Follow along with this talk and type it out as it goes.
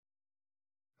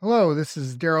Hello, this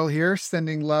is Daryl here,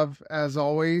 sending love as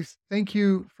always. Thank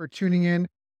you for tuning in.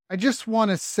 I just want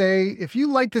to say if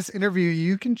you like this interview,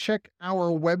 you can check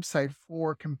our website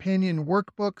for companion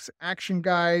workbooks, action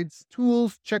guides,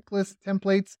 tools, checklists,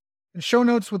 templates, and show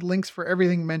notes with links for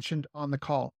everything mentioned on the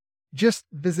call. Just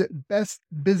visit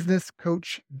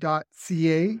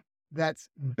bestbusinesscoach.ca. That's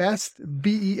best,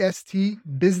 B-E-S-T,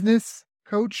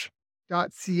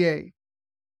 businesscoach.ca.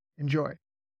 Enjoy.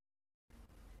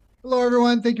 Hello,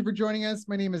 everyone. Thank you for joining us.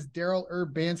 My name is Daryl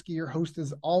Urbanski, your host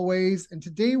as always. And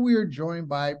today we are joined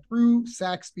by Prue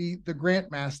Saxby, the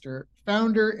Grant Master,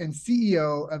 founder and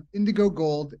CEO of Indigo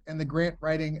Gold and the Grant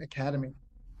Writing Academy.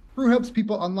 Prue helps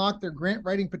people unlock their grant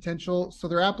writing potential so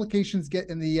their applications get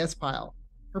in the yes pile.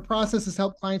 Her process has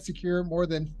helped clients secure more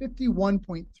than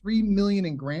 $51.3 million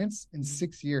in grants in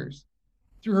 6 years.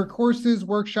 Through her courses,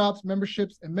 workshops,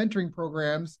 memberships, and mentoring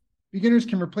programs, beginners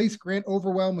can replace grant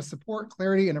overwhelm with support,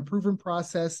 clarity, and a proven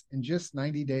process in just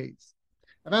 90 days.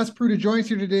 I've asked Prue to join us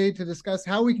here today to discuss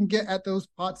how we can get at those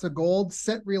pots of gold,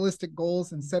 set realistic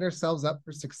goals, and set ourselves up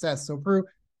for success. So, Prue,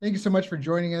 thank you so much for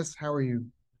joining us. How are you?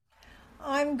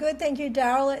 I'm good, thank you,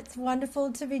 Daryl. It's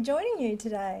wonderful to be joining you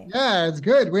today. Yeah, it's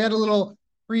good. We had a little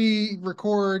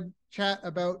pre-record chat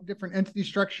about different entity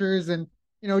structures and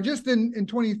just in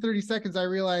 20, 30 seconds, I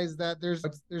realized that there's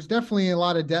definitely a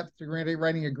lot of depth to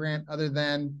writing a grant other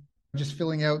than just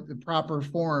filling out the proper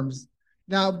forms.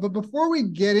 Now, but before we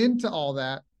get into all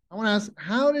that, I want to ask,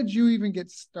 how did you even get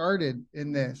started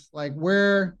in this? Like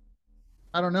where,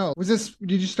 I don't know,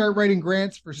 did you start writing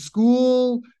grants for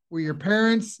school? Were your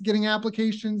parents getting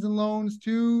applications and loans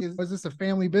too? Was this a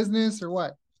family business or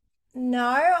what? No,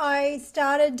 I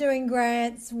started doing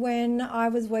grants when I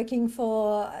was working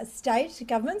for a state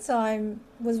government. So I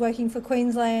was working for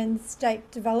Queensland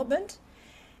State Development,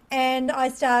 and I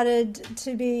started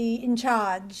to be in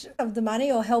charge of the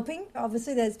money or helping.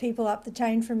 Obviously, there's people up the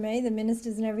chain from me, the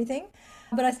ministers and everything.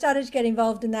 But I started to get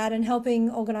involved in that and helping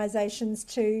organisations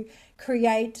to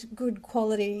create good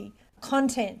quality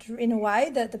content in a way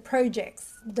that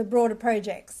the broader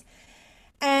projects.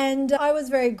 And I was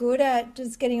very good at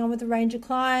just getting on with a range of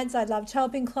clients. I loved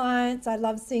helping clients. I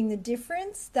loved seeing the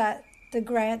difference that the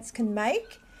grants can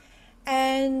make.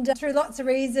 And through lots of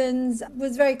reasons, it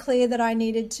was very clear that I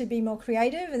needed to be more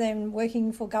creative than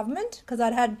working for government because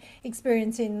I'd had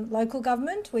experience in local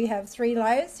government. We have 3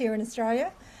 layers here in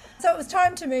Australia. So it was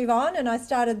time to move on, and I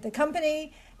started the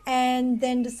company and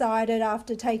then decided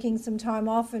after taking some time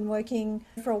off and working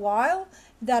for a while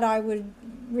that I would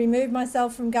remove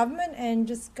myself from government and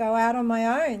just go out on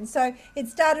my own. So it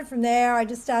started from there. I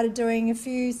just started doing a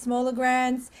few smaller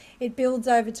grants. It builds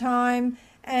over time,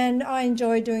 and I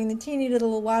enjoy doing the teeny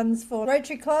little ones for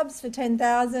Rotary clubs for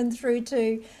 10,000 through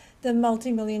to the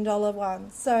multi-million dollar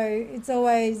ones. So it's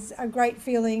always a great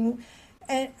feeling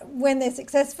and when they're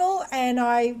successful, and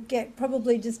I get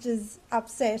probably just as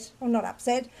upset, or not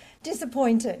upset,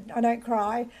 disappointed. I don't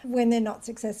cry when they're not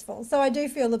successful. So I do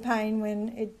feel the pain when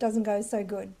it doesn't go so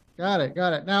good. Got it.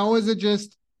 Got it. Now, was it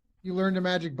just you learned a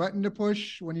magic button to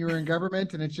push when you were in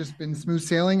government and it's just been smooth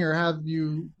sailing, or have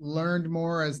you learned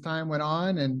more as time went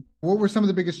on? And what were some of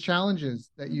the biggest challenges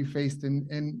that you faced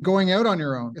in going out on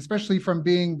your own, especially from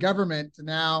being government to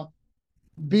now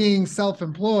being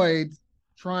self-employed,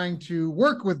 trying to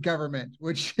work with government,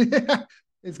 which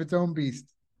is its own beast?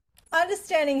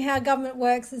 Understanding how government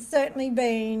works has certainly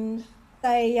been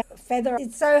a feather.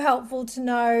 It's so helpful to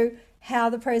know how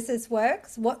the process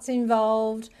works, what's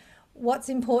involved, what's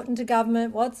important to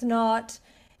government, what's not,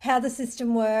 how the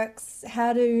system works,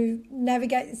 how to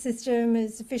navigate the system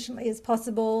as efficiently as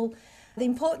possible. The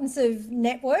importance of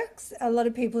networks. A lot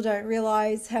of people don't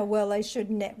realise how well they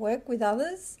should network with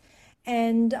others.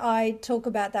 And I talk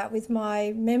about that with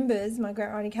my members, my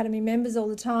Grant Writing Academy members, all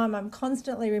the time. I'm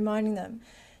constantly reminding them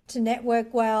to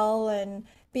network well and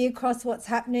be across what's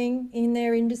happening in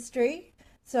their industry.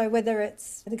 So whether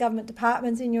it's the government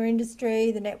departments in your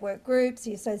industry, the network groups,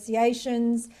 the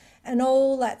associations, and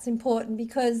all that's important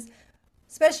because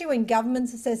especially when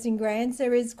government's assessing grants,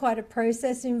 there is quite a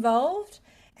process involved.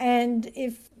 And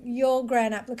if your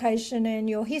grant application and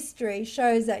your history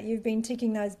shows that you've been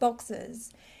ticking those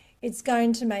boxes, it's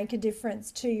going to make a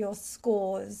difference to your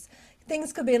scores.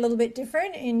 Things could be a little bit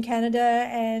different in Canada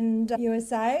and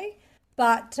USA,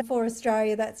 but for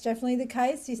Australia, that's definitely the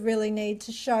case. You really need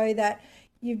to show that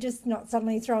you've just not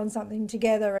suddenly thrown something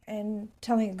together and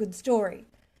telling a good story.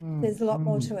 There's a lot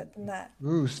more Mm-hmm. to it than that.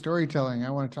 Ooh, storytelling. I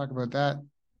want to talk about that.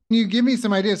 Can you give me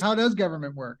some ideas? How does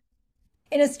government work?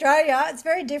 In Australia, it's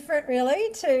very different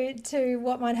really to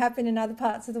what might happen in other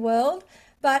parts of the world.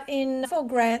 But in for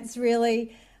grants,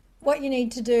 really, what you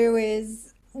need to do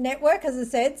is network, as I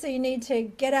said. So you need to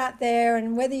get out there,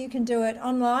 and whether you can do it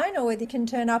online or whether you can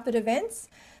turn up at events.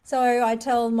 So I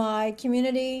tell my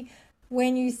community,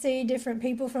 when you see different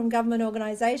people from government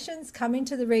organisations coming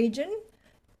to the region,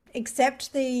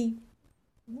 accept the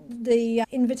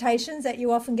invitations that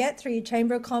you often get through your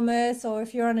Chamber of Commerce, or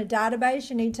if you're on a database,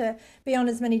 you need to be on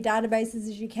as many databases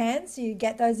as you can so you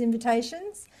get those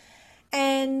invitations.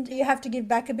 And you have to give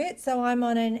back a bit. So I'm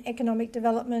on an Economic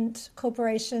Development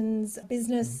Corporation's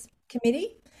business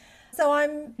committee. So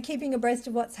I'm keeping abreast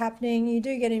of what's happening. You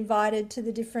do get invited to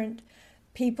the different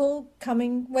people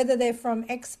coming, whether they're from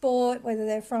export, whether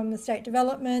they're from estate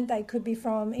development, they could be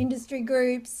from industry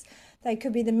groups, they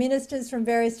could be the ministers from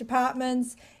various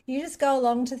departments. You just go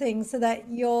along to things so that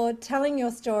you're telling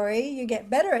your story, you get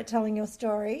better at telling your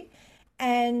story,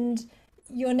 and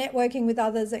you're networking with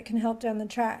others that can help down the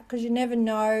track, because you never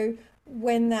know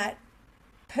when that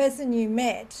person you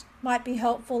met might be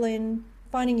helpful in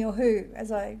finding your who, as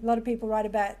a lot of people write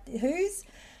about the who's.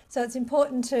 So it's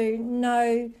important to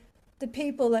know the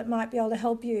people that might be able to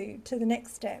help you to the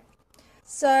next step.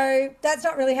 So that's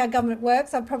not really how government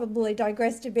works. I've probably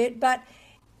digressed a bit, but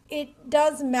it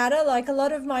does matter. Like a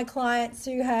lot of my clients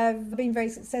who have been very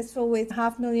successful with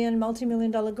 $500,000,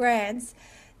 multi-million-dollar grants,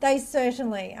 they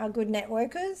certainly are good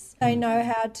networkers. They know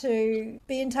how to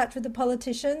be in touch with the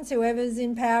politicians, whoever's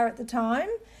in power at the time,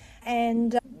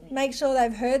 and make sure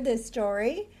they've heard their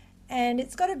story. And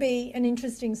it's got to be an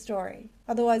interesting story.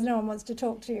 Otherwise, no one wants to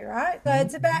talk to you, right? So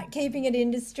it's about keeping it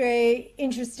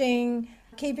interesting,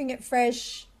 keeping it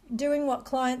fresh, doing what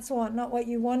clients want, not what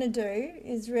you want to do,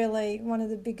 is really one of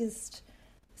the biggest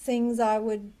things I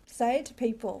would say to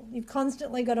people. You've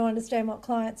constantly got to understand what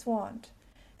clients want.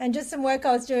 And just some work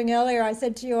I was doing earlier, I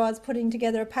said to you I was putting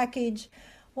together a package.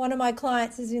 One of my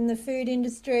clients is in the food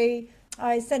industry.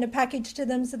 I sent a package to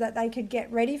them so that they could get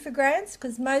ready for grants,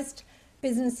 because most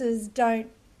businesses don't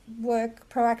work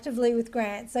proactively with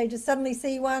grants. They just suddenly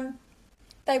see one,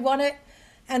 they want it,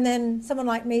 and then someone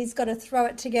like me's got to throw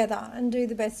it together and do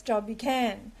the best job you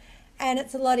can. And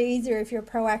it's a lot easier if you're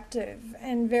proactive,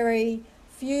 and very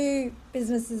few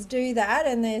businesses do that,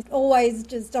 and they're always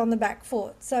just on the back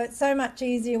foot. So it's so much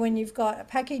easier when you've got a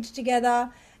package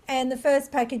together. And the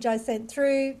first package I sent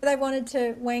through, they wanted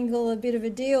to wangle a bit of a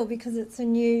deal because it's a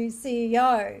new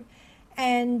CEO.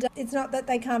 And it's not that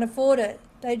they can't afford it.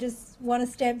 They just want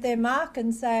to stamp their mark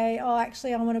and say, oh,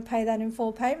 actually, I want to pay that in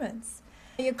 4 payments.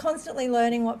 You're constantly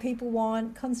learning what people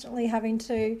want, constantly having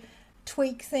to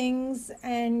tweak things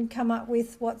and come up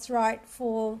with what's right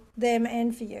for them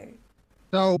and for you.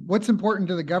 So what's important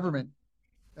to the government?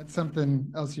 That's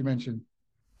something else you mentioned.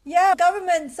 Yeah,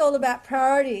 government's all about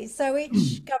priorities. So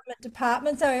each government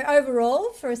department, so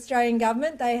overall for Australian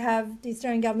government, the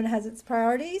Australian government has its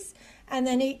priorities, and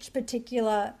then each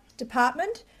particular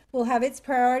department will have its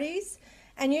priorities.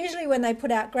 And usually when they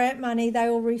put out grant money, they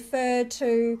will refer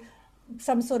to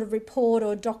some sort of report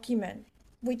or document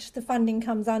which the funding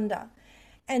comes under.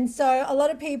 And so a lot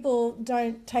of people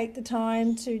don't take the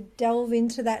time to delve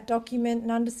into that document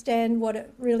and understand what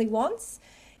it really wants,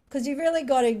 because you've really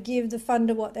got to give the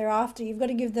funder what they're after. You've got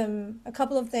to give them a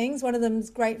couple of things. One of them is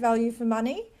great value for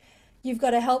money. You've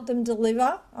got to help them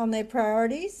deliver on their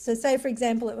priorities. So say, for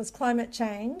example, it was climate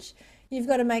change. You've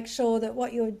got to make sure that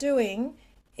what you're doing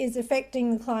is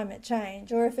affecting the climate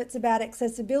change. Or if it's about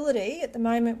accessibility, at the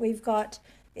moment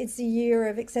it's a year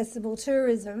of accessible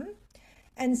tourism.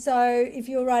 And so if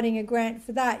you're writing a grant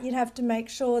for that, you'd have to make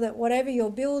sure that whatever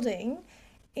you're building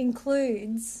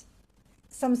includes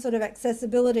some sort of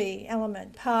accessibility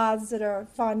element, paths that are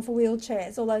fine for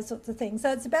wheelchairs, all those sorts of things.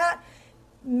 So it's about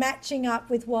matching up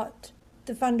with what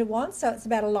the funder wants. So it's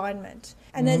about alignment.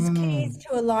 And there's keys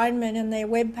to alignment in their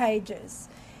web pages.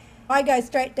 I go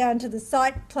straight down to the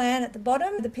site plan at the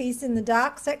bottom, the piece in the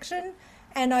dark section,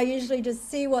 and I usually just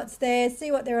see what's there,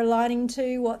 see what they're aligning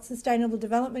to, what sustainable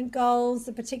development goals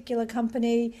the particular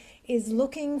company is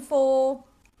looking for.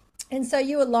 And so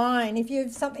you align. If you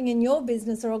have something in your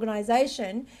business or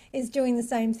organisation is doing the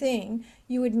same thing,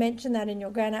 you would mention that in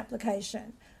your grant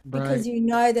application, because you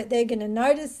know that they're going to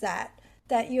notice that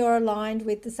you're aligned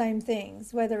with the same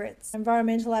things, whether it's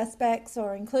environmental aspects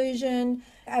or inclusion,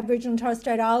 Aboriginal and Torres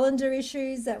Strait Islander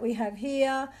issues that we have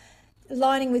here,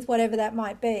 aligning with whatever that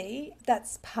might be.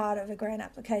 That's part of a grant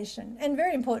application, and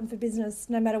very important for business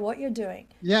no matter what you're doing.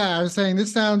 Yeah, I was saying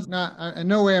this sounds not, in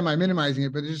no way am I minimizing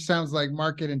it, but it just sounds like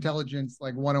market intelligence,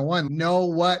 like 101. Know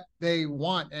what they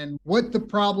want and what the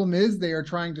problem is they are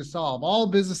trying to solve. All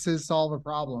businesses solve a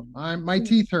problem. My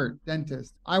teeth hurt,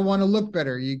 dentist. I want to look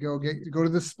better. You go to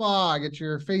the spa, get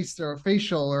your face or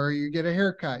facial, or you get a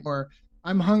haircut, or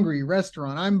I'm hungry,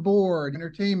 restaurant, I'm bored,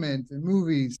 entertainment and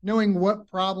movies, knowing what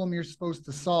problem you're supposed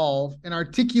to solve and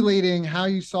articulating how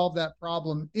you solve that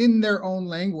problem in their own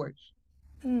language.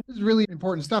 Mm. This is really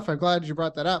important stuff. I'm glad you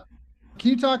brought that up.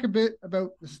 Can you talk a bit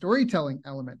about the storytelling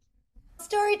element?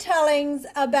 Storytelling's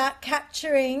about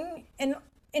capturing, and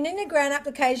in a grant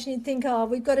application, you'd think, oh,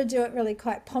 we've got to do it really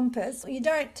quite pompous. You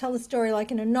don't tell a story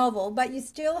like in a novel, but you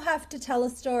still have to tell a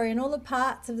story, and all the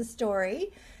parts of the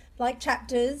story, like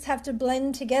chapters, have to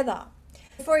blend together.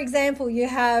 For example, you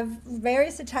have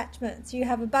various attachments, you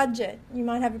have a budget, you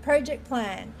might have a project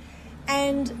plan,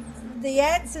 and the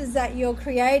answers that you're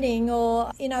creating,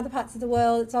 or in other parts of the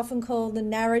world, it's often called the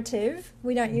narrative.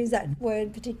 We don't use that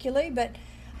word particularly, but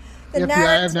the The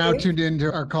FBI have now narrative tuned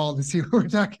into our call to see what we're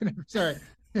talking about. Sorry.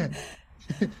 Yeah.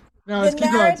 No, the let's keep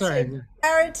going. narrative Sorry.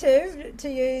 narrative, to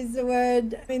use the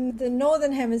word in the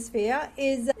northern hemisphere,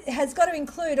 is has got to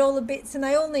include all the bits, and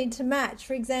they all need to match.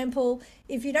 For example,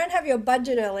 if you don't have your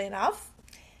budget early enough,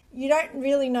 you don't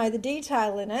really know the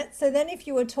detail in it. So then if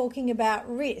you were talking about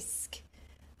risk,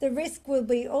 the risk will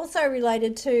be also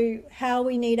related to how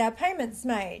we need our payments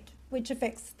made, which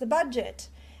affects the budget.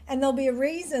 And there'll be a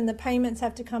reason the payments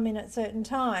have to come in at certain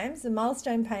times, the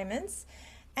milestone payments,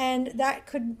 and that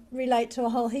could relate to a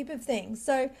whole heap of things.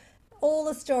 So all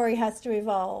the story has to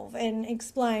evolve and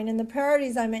explain. And the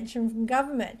priorities I mentioned from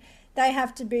government, they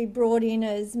have to be brought in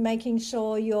as making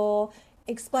sure you're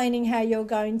explaining how you're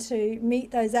going to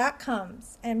meet those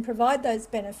outcomes and provide those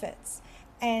benefits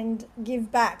and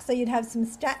give back. So you'd have some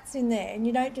stats in there, and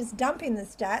you don't just dump in the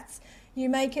stats, you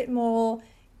make it more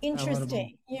Palatable.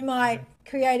 interesting. You might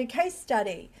create a case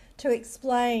study to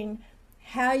explain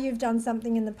how you've done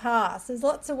something in the past. There's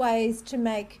lots of ways to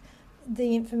make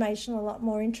the information a lot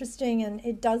more interesting, and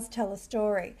it does tell a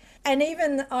story. And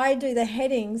even I do the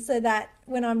headings so that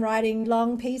when I'm writing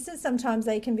long pieces, sometimes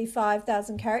they can be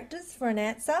 5,000 characters for an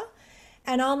answer,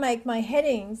 and I'll make my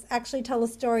headings actually tell a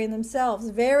story in themselves.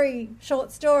 Very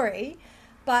short story,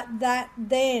 but that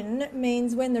then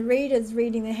means when the reader's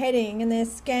reading the heading and they're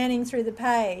scanning through the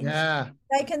page, Yeah.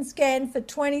 they can scan for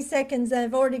 20 seconds and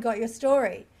they've already got your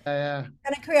story. Yeah.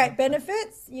 And it create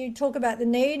benefits. You talk about the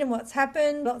need and what's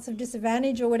happened, lots of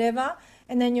disadvantage or whatever,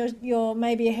 and then you're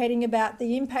maybe a heading about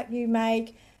the impact you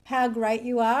make, how great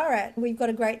you are at. We've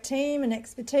got a great team and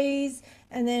expertise,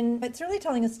 and then it's really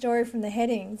telling a story from the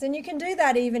headings. And you can do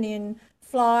that even in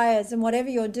flyers and whatever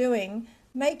you're doing.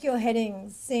 Make your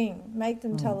headings sing, make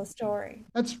them Hmm. tell a story.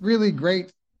 That's really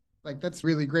great. Like that's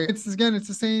really great. It's again, it's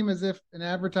the same as if an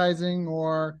advertising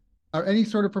or any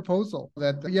sort of proposal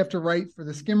that you have to write for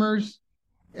the skimmers.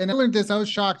 And I learned this. I was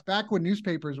shocked back when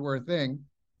newspapers were a thing.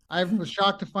 I was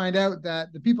shocked to find out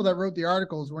that the people that wrote the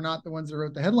articles were not the ones that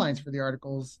wrote the headlines for the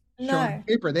articles shown in No.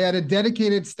 the paper. They had a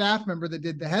dedicated staff member that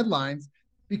did the headlines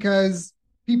because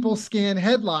people scan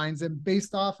headlines, and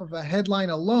based off of a headline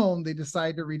alone, they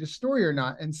decide to read a story or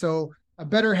not. And so a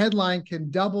better headline can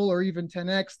double or even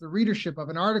 10x the readership of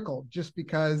an article just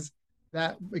because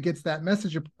that it gets that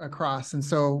message across. And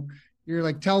so you're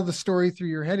like, tell the story through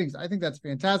your headings. I think that's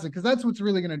fantastic because that's what's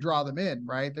really going to draw them in,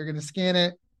 right? They're going to scan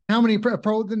it. How many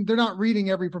they're not reading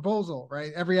every proposal,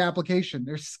 right? Every application.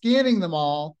 They're scanning them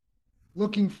all,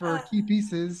 looking for Uh, key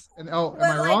pieces. And oh, am I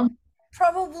well, wrong?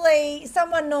 probably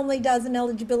someone normally does an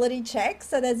eligibility check,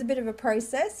 so there's a bit of a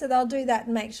process. So they'll do that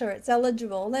and make sure it's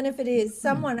eligible. Then, if it is,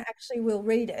 someone actually will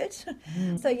read it.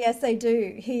 So yes, they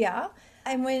do here.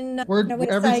 And when Word,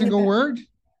 we're every saying single about word.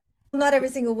 not every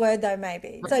single word though,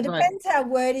 maybe. So it Right. depends how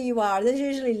wordy you are. There's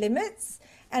usually limits,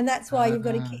 and that's why you've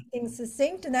got to Uh, keep things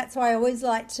succinct. And that's why I always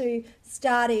like to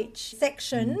start each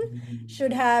section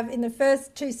should have in the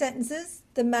first two sentences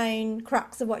the main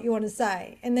crux of what you want to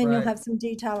say, and then you'll right. have some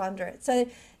detail under it. So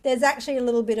there's actually a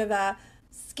little bit of a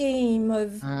scheme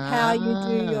of how you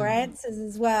do your Ah, answers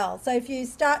as well. So if you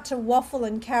start to waffle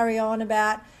and carry on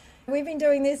about we've been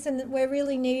doing this and we're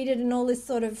really needed and all this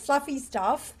sort of fluffy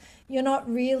stuff, you're not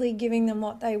really giving them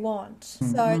what they want.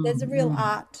 So there's a real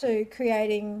art to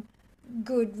creating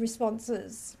good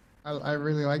responses. I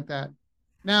really like that.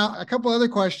 Now, a couple other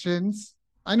questions.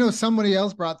 I know somebody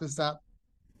else brought this up.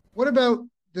 What about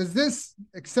does this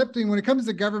accepting when it comes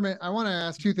to government? I want to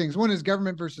ask two things. One is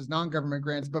government versus non-government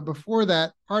grants. But before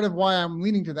that, part of why I'm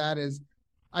leaning to that is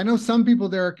I know some people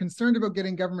there are concerned about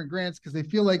getting government grants because they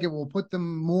feel like it will put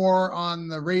them more on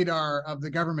the radar of the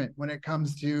government when it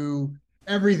comes to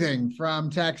everything from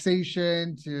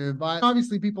taxation to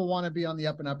obviously people want to be on the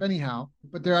up and up anyhow,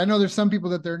 but I know there's some people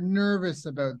that they're nervous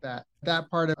about that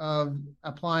part of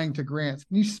applying to grants.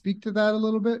 Can you speak to that a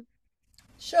little bit?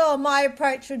 Sure, my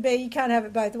approach would be you can't have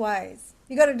it both ways.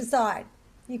 You got to decide.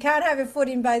 You can't have your foot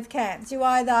in both camps. You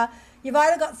either you've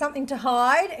either got something to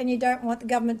hide and you don't want the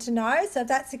government to know. So if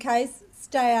that's the case,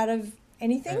 stay out of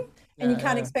anything, Yeah. and you Yeah.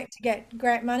 can't Yeah. expect to get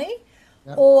grant money.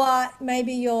 Yep. Or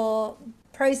maybe your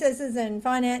processes and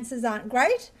finances aren't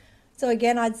great. So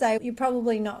again, I'd say you're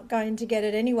probably not going to get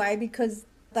it anyway, because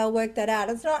they'll work that out.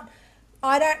 It's not,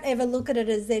 I don't ever look at it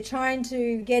as they're trying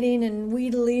to get in and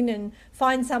wheedle in and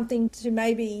find something to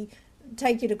maybe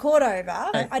take you to court over.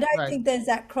 Right. I don't Right. think there's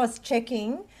that cross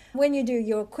checking. When you do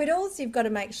your acquittals, you've got to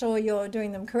make sure you're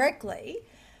doing them correctly.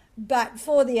 But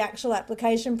for the actual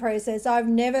application process, I've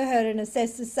never heard an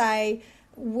assessor say,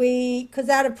 because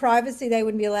out of privacy, they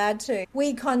wouldn't be allowed to.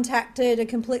 We contacted a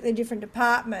completely different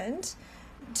department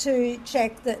to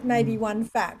check that maybe one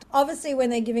fact. Obviously, when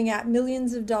they're giving out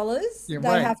millions of dollars, Yeah.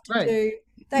 Right. Right.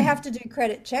 they have to do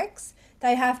credit checks.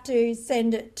 They have to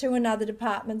send it to another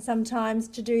department sometimes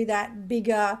to do that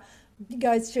bigger. It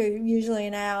goes to usually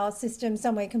in our system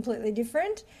somewhere completely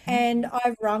different. And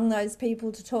I've rung those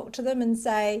people to talk to them and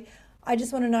say, I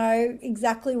just want to know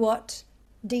exactly what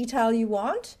detail you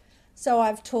want. So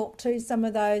I've talked to some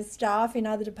of those staff in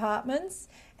other departments,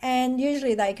 and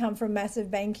usually they come from massive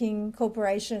banking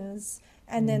corporations,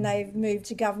 and then they've moved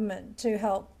to government to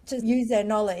help to use their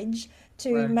knowledge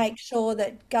to Right. make sure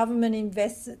that government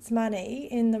invests its money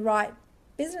in the right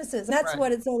businesses. And that's Right.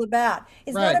 what it's all about.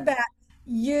 It's not Right. about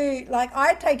you, like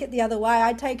I take it the other way.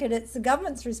 I take it it's the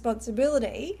government's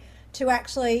responsibility to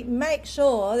actually make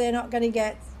sure they're not going to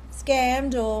get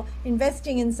scammed or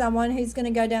investing in someone who's going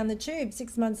to go down the tube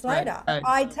 6 months Right. later. Right.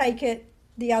 I take it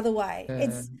the other way.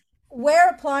 Uh, We're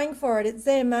applying for it. It's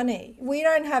their money. We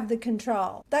don't have the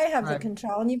control. They have the right.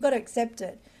 control, and you've got to accept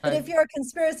it. But Right. if you're a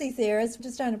conspiracy theorist,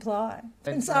 just don't apply.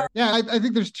 And Right. so, Right. Yeah, I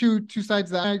think there's two sides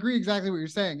to that. I agree exactly what you're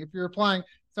saying. If you're applying,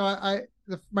 so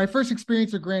my first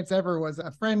experience with grants ever was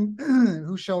a friend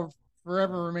who shall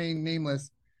forever remain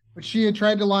nameless, but she had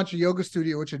tried to launch a yoga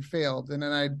studio which had failed, and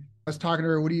then I was talking to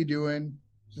her, "What are you doing?"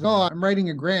 She's, "Oh, I'm writing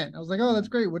a grant." I was like, "Oh, that's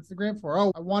great. What's the grant for?"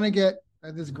 "Oh, I want to get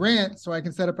this grant so I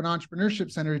can set up an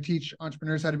entrepreneurship center to teach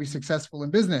entrepreneurs how to be successful in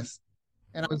business."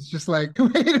 And I was just like,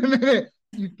 "Wait a minute.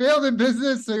 You failed in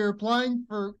business, so you're applying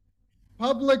for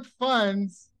public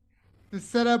funds to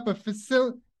set up a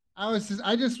facility."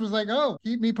 I just was like, "Oh,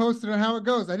 keep me posted on how it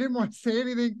goes." I didn't want to say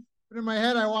anything, but in my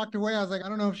head, I walked away. I was like, I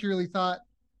don't know if she really thought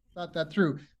that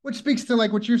through, which speaks to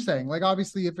like what you're saying. Like,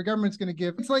 obviously, if the government's going to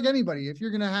give, it's like anybody. If you're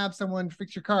going to have someone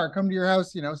fix your car, come to your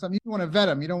house, something, you want to vet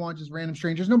them. You don't want just random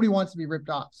strangers. Nobody wants to be ripped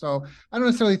off. So I don't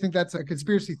necessarily think that's a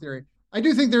conspiracy theory. I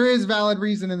do think there is valid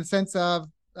reason in the sense of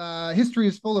history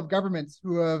is full of governments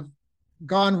who have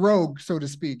gone rogue, so to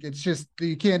speak. It's just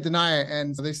you can't deny it.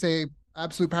 And they say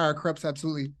absolute power corrupts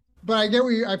absolutely. But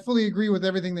I fully agree with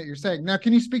everything that you're saying. Now,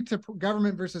 can you speak to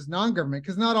government versus non-government?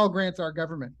 Because not all grants are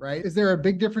government, right? Is there a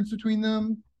big difference between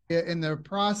them in the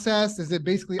process? Is it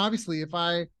basically, obviously, if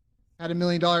I had $1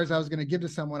 million I was going to give to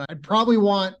someone, I'd probably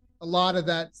want a lot of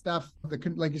that stuff,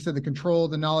 like you said, the control,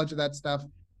 the knowledge of that stuff,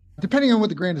 depending on what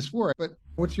the grant is for. But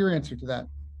what's your answer to that?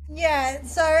 yeah,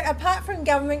 so apart from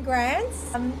government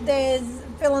grants, there's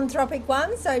philanthropic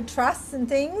ones, so trusts and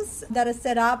things that are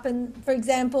set up. And for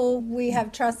example, we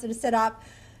have trusts that are set up.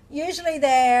 Usually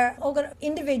they're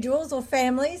individuals or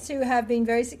families who have been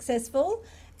very successful,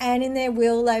 and in their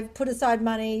will, they've put aside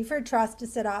money for a trust to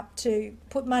set up to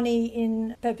put money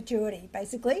in perpetuity,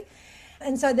 basically.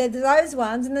 And so there's those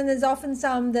ones, and then there's often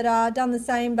some that are done the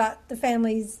same, but the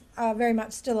families are very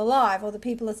much still alive, or the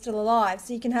people are still alive.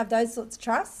 So you can have those sorts of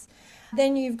trusts.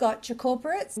 Then you've got your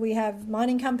corporates. We have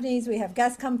mining companies, we have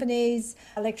gas companies,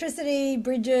 electricity,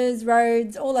 bridges,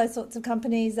 roads, all those sorts of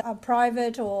companies are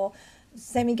private or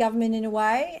semi-government in a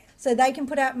way. So they can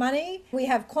put out money. We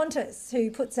have Qantas, who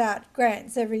puts out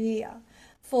grants every year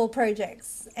for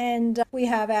projects, and we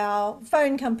have our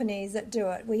phone companies that do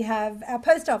it. We have our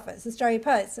post office, Australia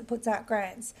Post, that puts out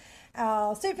grants.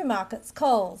 Our supermarkets,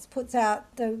 Coles, puts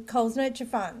out the Coles Nurture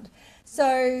Fund.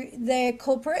 So they're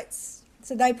corporates,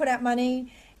 so they put out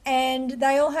money, and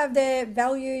they all have their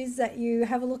values that you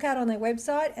have a look at on their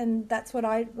website, and that's what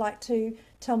I like to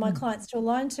tell my clients to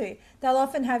align to. They'll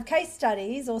often have case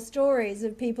studies or stories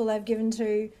of people they've given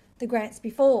to the grants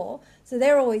before, so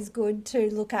they're always good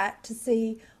to look at to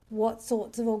see what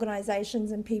sorts of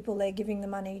organisations and people they're giving the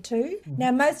money to.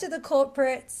 Now, most of the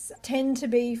corporates tend to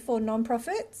be for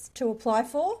non-profits to apply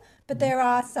for, but there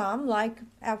are some, like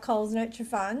our Coles Nurture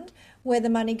Fund, where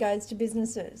the money goes to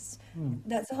businesses.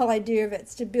 That's the whole idea of it,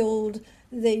 it's to build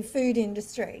the food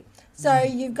industry. So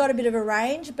you've got a bit of a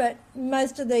range, but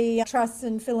most of the trusts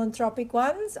and philanthropic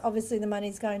ones, obviously the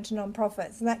money's going to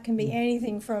non-profits, and that can be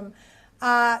anything from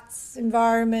arts,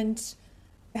 environment,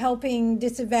 helping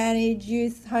disadvantaged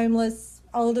youth, homeless,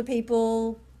 older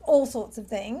people, all sorts of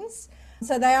things.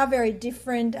 So they are very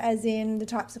different, as in the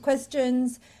types of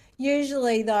questions.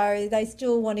 Usually, though, they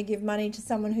still want to give money to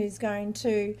someone who's going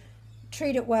to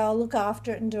treat it well, look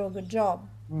after it, and do a good job.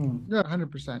 Yeah,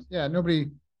 100%. Yeah, nobody,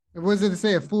 it was it to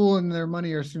say a fool and their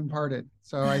money are soon parted.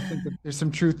 So I think that there's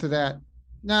some truth to that.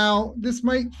 Now, this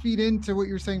might feed into what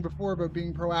you were saying before about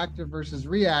being proactive versus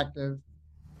reactive.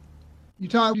 You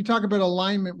talk about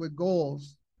alignment with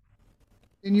goals.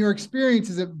 In your experience,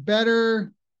 is it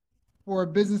better for a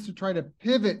business to try to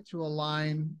pivot to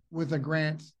align with a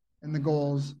grant and the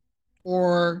goals,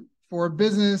 or for a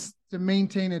business to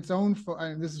maintain its own,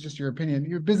 this is just your opinion,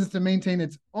 your business to maintain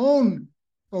its own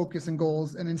focus and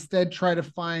goals and instead try to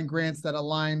find grants that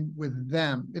align with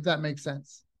them, if that makes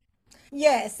sense?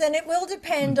 Yes, and it will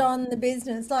depend on the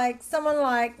business. Like someone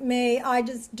like me, I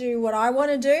just do what I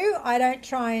want to do. I don't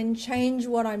try and change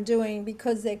what I'm doing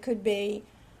because there could be,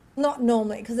 not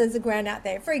normally, because there's a grant out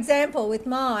there. For example, with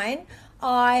mine,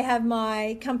 I have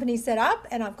my company set up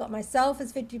and I've got myself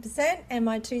as 50% and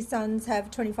my two sons have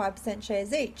 25%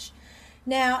 shares each.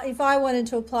 Now, if I wanted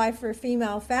to apply for a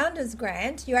female founders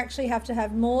grant, you actually have to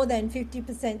have more than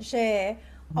 50% share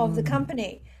of the Mm.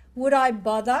 company. Would I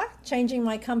bother changing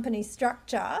my company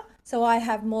structure so I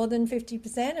have more than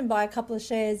 50% and buy a couple of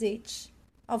shares each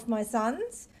of my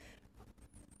sons?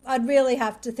 I'd really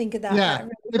have to think about Yeah. that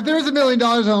really If hard. there's $1 million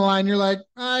on the line, you're like,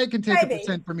 I can take a Maybe.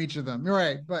 percent from each of them. You're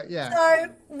right. But yeah. So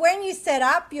when you set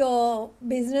up your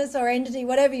business or entity,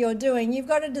 whatever you're doing, you've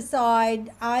got to decide,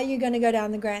 are you going to go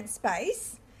down the grant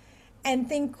space, and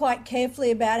think quite carefully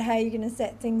about how you're going to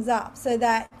set things up so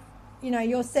that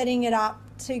you're setting it up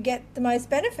to get the most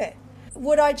benefit.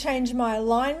 Would I change my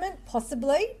alignment?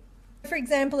 Possibly. For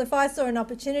example, if I saw an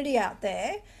opportunity out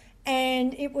there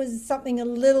and it was something a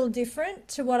little different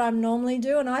to what I'm normally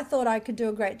do and I thought I could do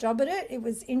a great job at it, it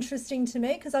was interesting to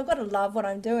me because I've got to love what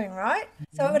I'm doing, right?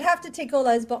 So it Mhm. would have to tick all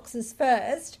those boxes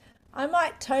first. I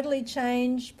might totally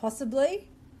change, possibly,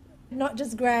 not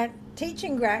just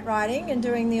teaching grant writing and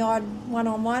doing the odd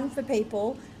one-on-one for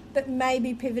people, but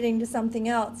maybe pivoting to something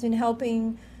else in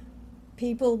helping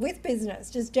people with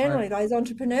business, just Right. generally those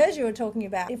entrepreneurs you were talking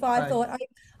about. If I Right. thought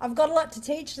I've got a lot to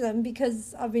teach them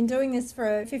because I've been doing this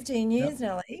for 15 Yep. years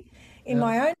nearly in Yep.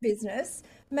 my own business,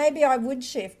 maybe I would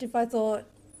shift if I thought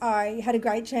I had a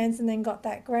great chance and then got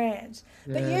that grant.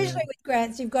 But Yeah. usually with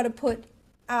grants, you've got to put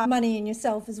money in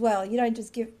yourself as well. You don't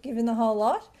just give in the whole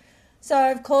lot.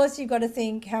 So of course you've got to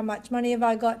think, how much money have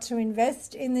I got to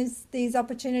invest in these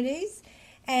opportunities?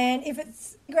 And if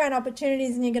it's grant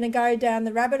opportunities and you're going to go down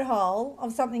the rabbit hole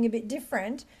of something a bit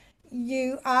different,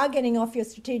 you are getting off your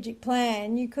strategic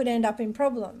plan. You could end up in So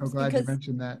problems glad you because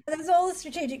mentioned that. there's all the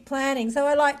strategic planning. So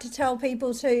I like to tell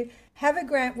people to have a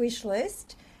grant wish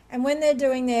list. And when they're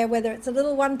doing there, whether it's a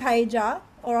little one pager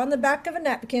or on the back of a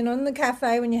napkin on the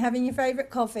cafe when you're having your favourite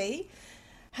coffee,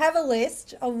 have a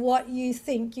list of what you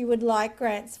think you would like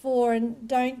grants for and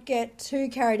don't get too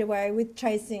carried away with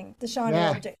chasing the shiny Yeah.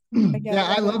 object. Go Yeah, I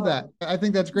rabbit love hole. that. I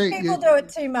think that's great. People do it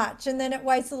too much and then it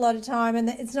wastes a lot of time and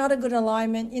it's not a good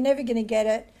alignment. You're never going to get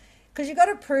it because you've got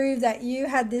to prove that you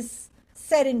had this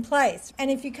set in place. And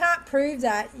if you can't prove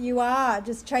that, you are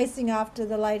just chasing after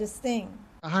the latest thing.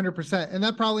 100%. And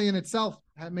that probably in itself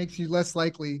makes you less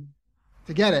likely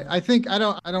to get it. I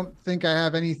don't think I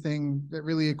have anything that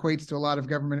really equates to a lot of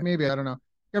government, maybe I don't know,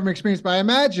 government experience, but I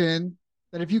imagine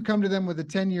that if you come to them with a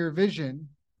 10-year vision,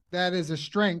 that is a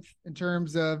strength in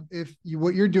terms of if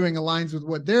what you're doing aligns with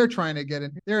what they're trying to get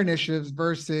in their initiatives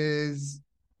versus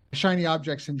shiny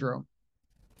object syndrome.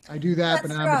 I do that, but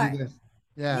That's now I'm gonna do right. this.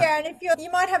 Yeah. Yeah, and if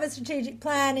you might have a strategic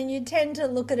plan and you tend to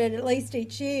look at it at least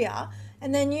each year,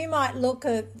 and then you might look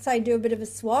at, say, do a bit of a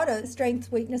SWOT, of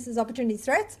strengths, weaknesses, opportunities,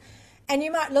 threats, and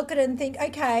you might look at it and think,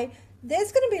 okay,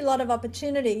 there's going to be a lot of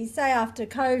opportunities, say after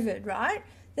COVID, right?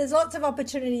 There's lots of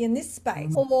opportunity in this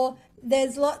space, Mm, or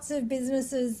there's lots of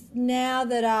businesses now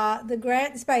that are the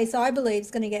grant space, I believe,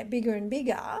 is going to get bigger and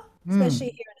bigger, especially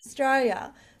mm, here in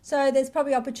Australia. So there's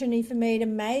probably opportunity for me to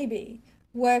maybe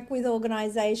work with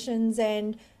organisations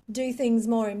and do things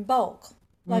more in bulk,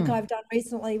 like mm. I've done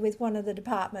recently with one of the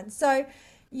departments. So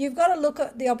you've got to look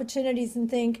at the opportunities and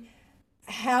think,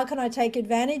 how can I take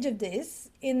advantage of this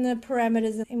in the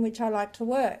parameters in which I like to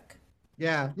work?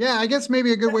 Yeah. Yeah. I guess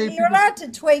maybe a good way You're people. allowed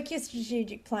to tweak your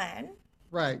strategic plan.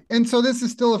 Right. And so this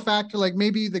is still a factor, like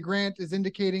maybe the grant is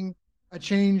indicating a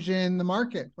change in the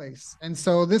marketplace. And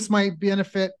so this might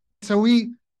benefit. So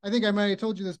I think I might have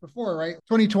told you this before, right?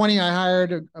 2020, I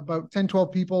hired about 10,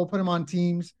 12 people, put them on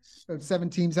teams, about 7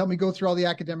 teams, helped me go through all the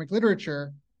academic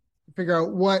literature to figure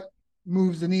out what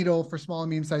moves the needle for small and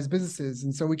medium-sized businesses.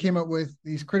 And so we came up with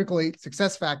these critical 8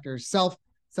 success factors: self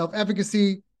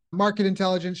efficacy, market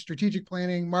intelligence, strategic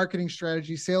planning, marketing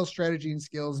strategy, sales strategy and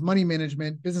skills, money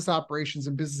management, business operations,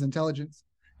 and business intelligence.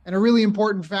 And a really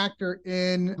important factor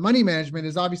in money management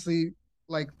is obviously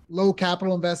like low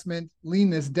capital investment,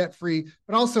 leanness, debt free,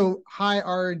 but also high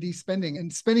R&D spending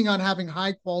and spending on having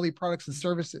high quality products and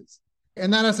services.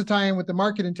 And that has to tie in with the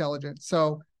market intelligence.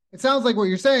 So it sounds like what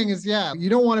you're saying is, yeah, you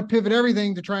don't want to pivot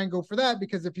everything to try and go for that,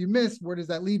 because if you miss, where does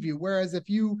that leave you? Whereas if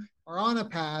you are on a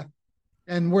path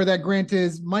and where that grant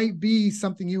is might be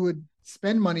something you would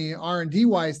spend money R&D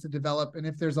wise to develop. And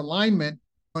if there's alignment,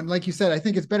 and like you said, I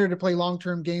think it's better to play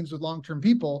long-term games with long-term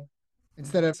people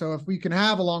instead of, so if we can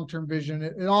have a long-term vision,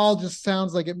 it all just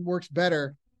sounds like it works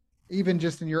better, even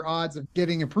just in your odds of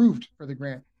getting approved for the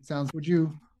grant. It sounds, would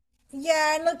you?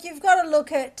 Yeah, and look, you've got to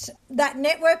look at that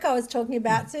network I was talking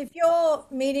about. So if you're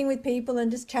meeting with people and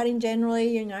just chatting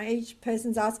generally, each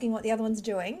person's asking what the other one's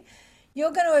doing,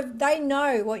 you're going to, they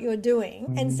know what you're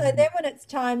doing. And so then when it's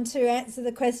time to answer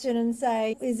the question and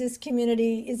say, is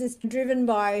this driven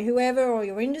by whoever or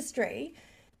your industry?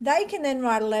 They can then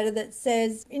write a letter that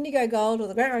says Indigo Gold or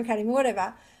the Grant Writing Academy,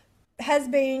 whatever, has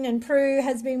been, and Prue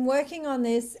has been working on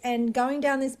this and going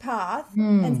down this path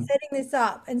and setting this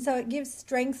up. And so it gives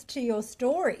strength to your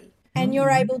story. And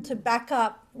you're able to back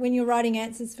up when you're writing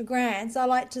answers for grants. I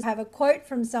like to have a quote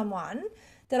from someone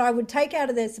that I would take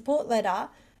out of their support letter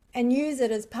and use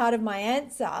it as part of my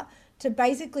answer to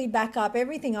basically back up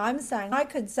everything I'm saying. I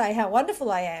could say how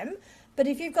wonderful I am, but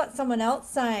if you've got someone else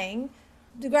saying,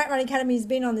 the Grant Writing Academy has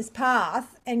been on this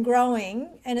path and growing,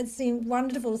 and it's been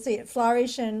wonderful to see it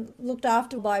flourish and looked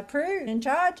after by Prue in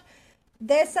charge.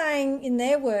 They're saying in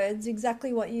their words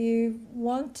exactly what you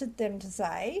wanted them to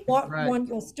say, want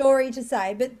your story to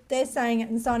say, but they're saying it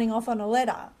and signing off on a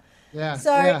letter. Yeah.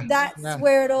 So Yeah. that's Yeah.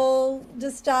 where it all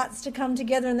just starts to come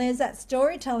together, and there's that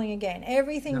storytelling again.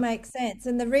 Everything Yep. makes sense,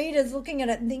 and the reader's looking at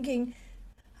it and thinking,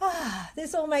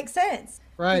 this all makes sense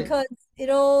Right. because it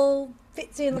all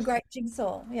fits in the great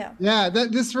jigsaw. Yeah. Yeah.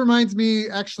 This reminds me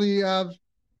actually of,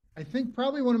 I think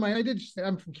probably one of my,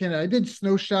 I'm from Canada. I did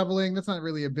snow shoveling. That's not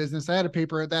really a business. I had a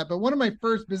paper at that, but one of my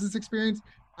first business experience,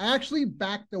 I actually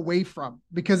backed away from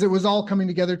because it was all coming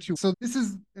together too. So this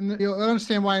is, and you'll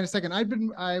understand why in a second.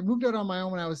 I moved out on my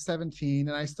own when I was 17,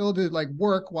 and I still did like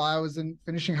work while I was in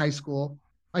finishing high school.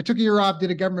 I took a year off,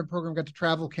 did a government program, got to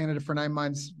travel Canada for 9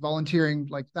 months, volunteering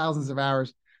like thousands of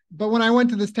hours. But when I went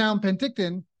to this town,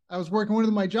 Penticton, I was working, one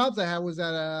of my jobs I had was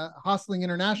at a Hosteling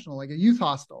International, like a youth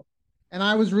hostel. And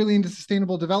I was really into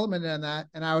sustainable development and that.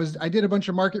 And I did a bunch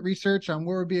of market research on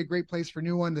where would be a great place for a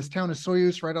new one. This town is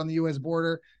Soyuz, right on the US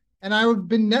border. And I've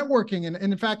been networking. And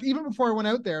in fact, even before I went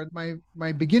out there,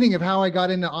 my beginning of how I got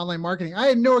into online marketing, I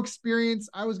had no experience.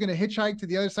 I was going to hitchhike to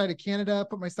the other side of Canada,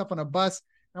 put my stuff on a bus.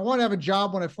 I wanted to have a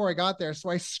job before I got there. So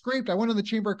I went on the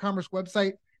Chamber of Commerce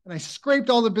website and I scraped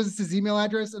all the business's email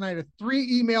address, and I had a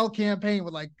 3 email campaign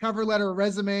with like cover letter,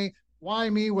 resume, why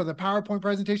me, with a PowerPoint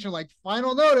presentation, like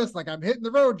final notice, like I'm hitting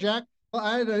the road, Jack.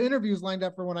 I had interviews lined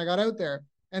up for when I got out there.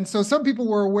 And so some people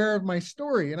were aware of my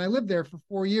story, and I lived there for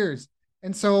 4 years.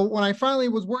 And so when I finally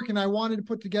was working, I wanted to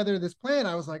put together this plan.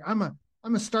 I was like, I'm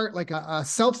gonna start like a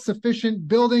self-sufficient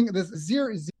building. This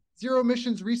zero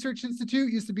emissions research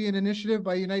institute used to be an initiative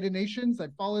by United Nations. I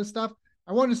follow stuff.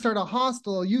 I wanted to start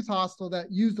a youth hostel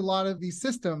that used a lot of these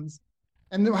systems.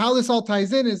 And how this all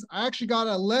ties in is I actually got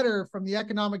a letter from the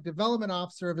economic development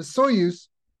officer of Soyuz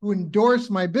who endorsed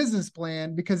my business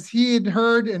plan because he had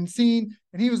heard and seen,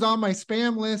 and he was on my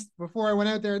spam list before I went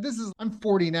out there. I'm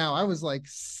 40 now. I was like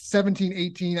 17,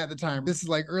 18 at the time. This is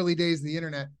like early days of the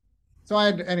internet. So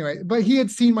anyway, but he had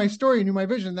seen my story, knew my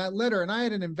vision, that letter. And I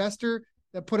had an investor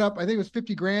that put up, I think it was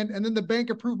 50 grand. And then the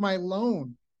bank approved my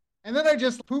loan. And then I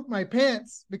just pooped my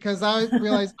pants because I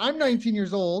realized I'm 19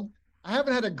 years old. I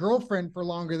haven't had a girlfriend for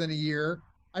longer than a year.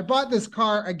 I bought this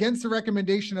car against the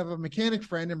recommendation of a mechanic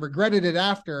friend and regretted it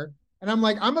after. And I'm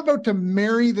like, I'm about to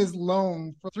marry this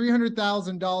loan for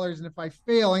 $300,000. And if I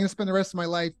fail, I'm going to spend the rest of my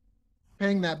life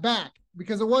paying that back,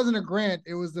 because it wasn't a grant.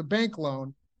 It was the bank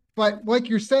loan. But like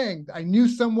you're saying, I knew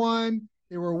someone,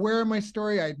 they were aware of my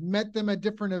story. I'd met them at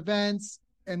different events,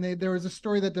 and there was a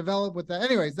story that developed with that.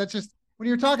 Anyways, that's just, when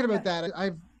you're talking about that,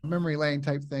 I've memory lane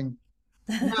type thing.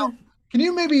 Now, can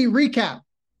you maybe recap?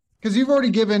 Because you've already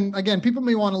given, again, people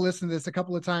may want to listen to this a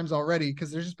couple of times already,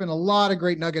 because there's just been a lot of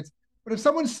great nuggets. But if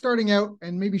someone's starting out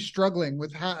and maybe struggling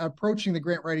with approaching the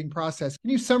grant writing process,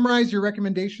 can you summarize your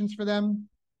recommendations for them?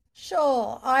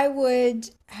 Sure. I would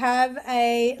have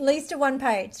at least a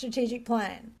one-page strategic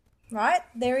plan, right?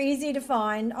 They're easy to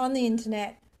find on the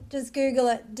internet. Just Google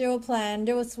it, do a plan,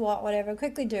 do a SWOT, whatever,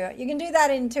 quickly do it. You can do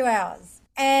that in 2 hours.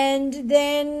 and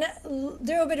then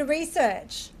do a bit of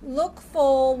research. Look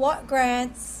for what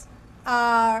grants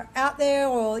are out there,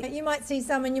 or you might see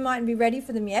some and you mightn't be ready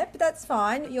for them yet, but that's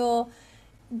fine. You're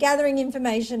gathering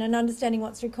information and understanding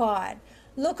what's required.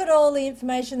 Look at all the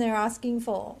information they're asking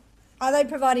for. Are they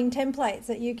providing templates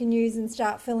that you can use and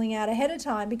start filling out ahead of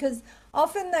time? Because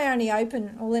often they only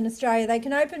open, or in Australia, they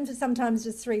can open for sometimes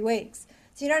just 3 weeks.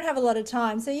 So you don't have a lot of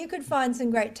time. So you could find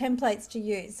some great templates to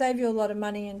use, save you a lot of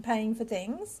money in paying for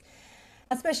things,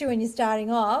 especially when you're starting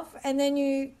off. And then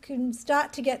you can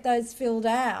start to get those filled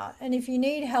out. And if you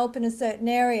need help in a certain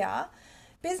area,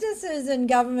 businesses and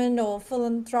government or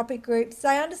philanthropic groups,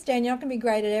 they understand you're not going to be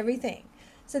great at everything.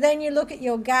 So then you look at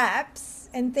your gaps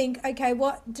and think, okay,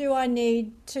 what do I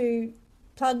need to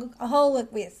plug a hole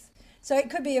with? So it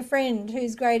could be a friend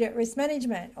who's great at risk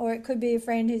management, or it could be a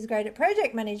friend who's great at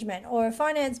project management, or a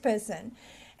finance person.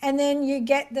 And then you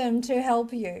get them to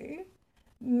help you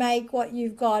make what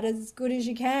you've got as good as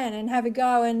you can and have a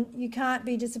go. And you can't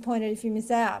be disappointed if you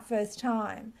miss out first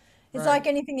time. It's Right. like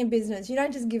anything in business. You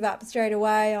don't just give up straight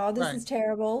away. Oh, this Right. is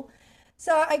terrible.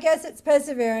 So I guess it's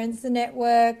perseverance, the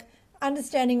network,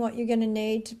 understanding what you're going to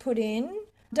need to put in.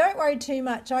 Don't worry too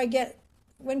much.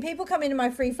 When people come into my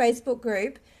free Facebook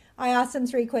group, I ask them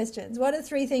 3 questions. What are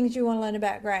 3 things you want to learn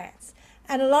about grants?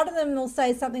 And a lot of them will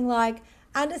say something like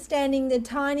understanding the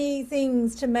tiny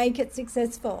things to make it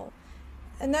successful.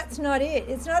 And that's not it.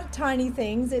 It's not tiny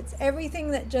things. It's everything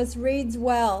that just reads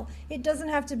well. It doesn't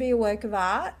have to be a work of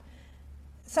art.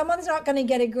 Someone's not going to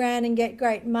get a grant and get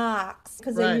great marks,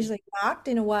 because they're Right. usually marked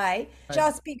in a way, Right.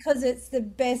 just because it's the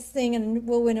best thing and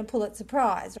will win a Pulitzer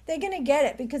Prize. They're going to get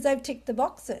it because they've ticked the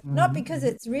boxes, not because Mhm.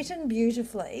 it's written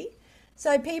beautifully.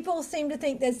 So people seem to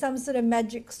think there's some sort of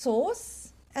magic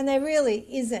sauce, and there really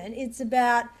isn't. It's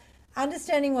about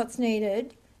understanding what's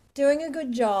needed, doing a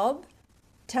good job,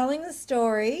 telling the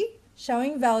story,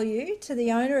 showing value to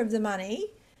the owner of the money,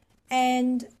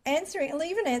 and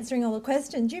even answering all the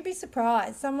questions. You'd be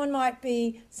surprised. Someone might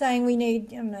be saying we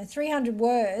need, I don't know, 300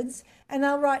 words, and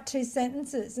they'll write 2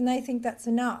 sentences and they think that's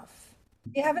enough.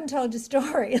 You haven't told your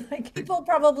story. Like, people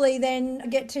probably then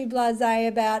get too blasé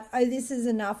about, oh, this is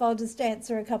enough. I'll just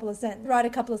answer write a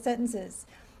couple of sentences.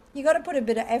 You got to put a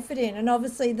bit of effort in, and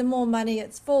obviously the more money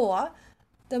it's for,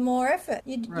 the more effort.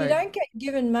 You Right. don't get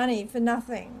given money for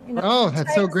nothing. Oh, It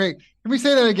that's so takes, great. Can we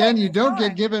say that it again? You takes don't get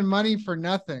time. given money for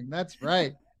nothing. That's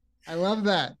right. I love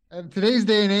that. In today's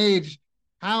day and age,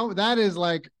 how that is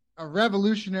like a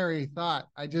revolutionary thought.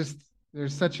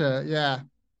 There's such a, yeah.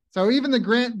 So even the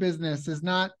grant business is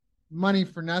not money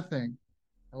for nothing.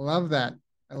 I love that.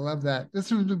 I love that.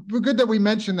 This was good that we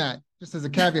mentioned that just as a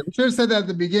caveat. We should have said that at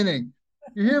the beginning.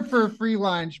 You're here for a free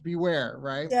lunch, beware,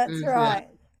 right? That's Yeah, right.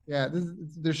 yeah,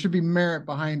 there should be merit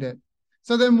behind it.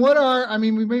 So then what are, I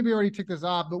mean, we maybe already took this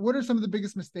off, but what are some of the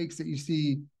biggest mistakes that you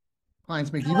see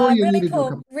clients make? You've already alluded to a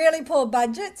couple. Really poor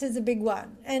budgets is a big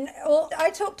one. And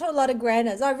I talk to a lot of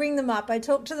granters. I ring them up. I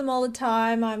talk to them all the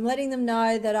time. I'm letting them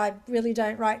know that I really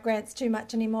don't write grants too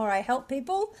much anymore. I help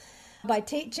people by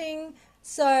teaching.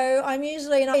 So I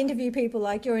interview people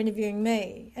like you're interviewing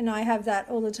me, and I have that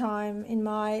all the time in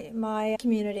my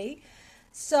community.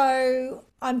 So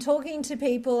I'm talking to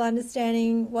people,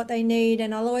 understanding what they need,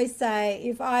 and I'll always say,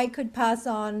 if I could pass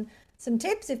on some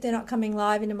tips if they're not coming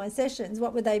live into my sessions,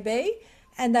 what would they be?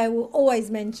 And they will always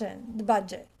mention the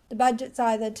budget. The budget's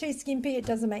either too skimpy, it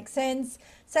doesn't make sense.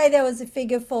 Say there was a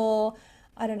figure for,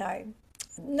 I don't know,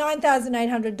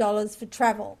 $9,800 for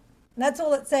travel. And that's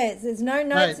all it says. There's no Right,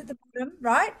 notes at the bottom,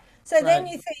 right? So then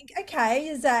right, you think, okay,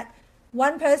 is that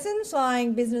one person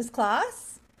flying business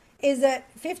class? Is it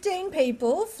 15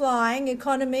 people flying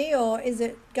economy, or is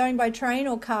it going by train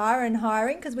or car and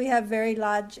hiring? Because we have very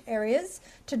large areas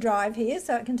to drive here,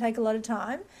 so it can take a lot of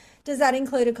time. Does that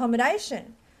include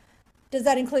accommodation? Does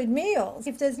that include meals?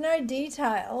 If there's no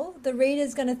detail, the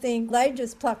reader's going to think they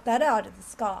just plucked that out of the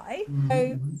sky. So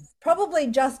mhm, probably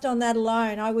just on that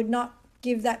alone, I would not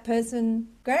give that person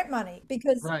grant money,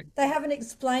 because right. they haven't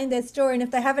explained their story. And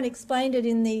if they haven't explained it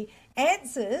in the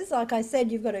answers, like I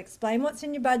said, you've got to explain what's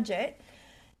in your budget,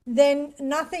 then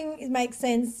nothing makes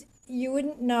sense. You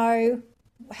wouldn't know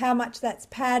how much that's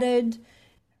padded.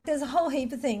 There's a whole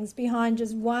heap of things behind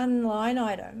just one line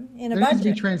item in a There needs to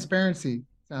be budget. transparency,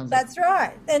 sounds like. That's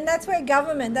right. And that's where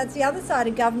government, that's the other side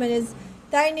of government, is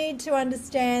they need to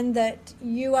understand that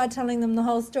you are telling them the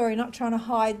whole story, not trying to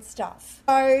hide stuff.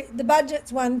 So the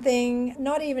budget's one thing,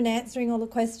 not even answering all the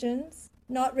questions,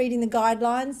 not reading the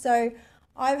guidelines. So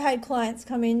I've had clients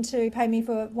come in to pay me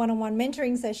for one-on-one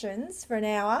mentoring sessions for an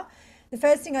hour. The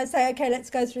first thing I say, okay, let's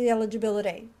go through the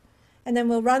eligibility. And then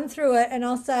we'll run through it, and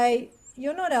I'll say,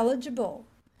 you're not eligible.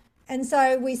 And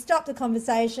so we stop the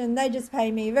conversation. They just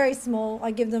pay me very small.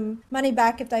 I give them money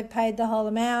back if they've paid the whole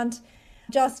amount,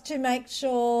 just to make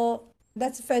sure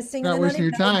that's the first thing. And Not they're not wasting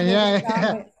even your time. eligible to Yeah, start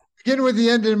yeah. with. Begin with the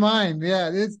end in mind. Yeah,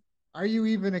 it's are you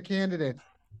even a candidate?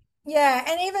 Yeah,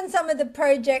 and even some of the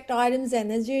project items, then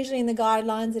there's usually in the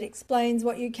guidelines it explains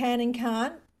what you can and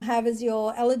can't have as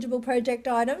your eligible project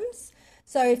items.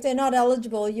 So if they're not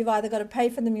eligible, you've either got to pay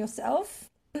for them yourself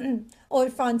or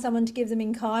find someone to give them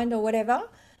in kind or whatever.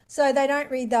 So they don't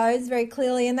read those very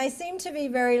clearly, and they seem to be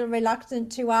very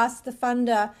reluctant to ask the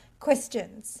funder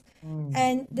questions. Mm.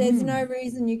 And there's no Mm.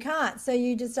 reason you can't. So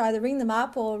you just either ring them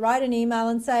up or write an email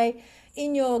and say,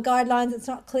 in your guidelines, it's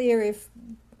not clear if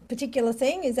particular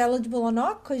thing is eligible or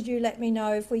not. Could you let me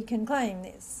know if we can claim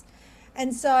this?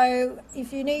 And so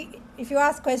if you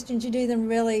ask questions, you do them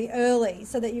really early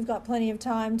so that you've got plenty of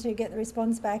time to get the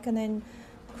response back and then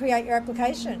create your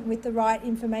application with the right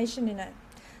information in it.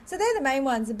 So they're the main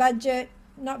ones: the budget,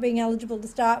 not being eligible to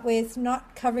start with,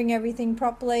 not covering everything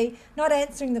properly, not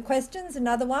answering the questions.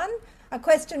 Another one. A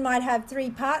question might have three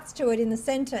parts to it in the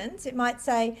sentence. It might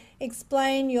say,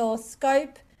 explain your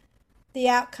scope, the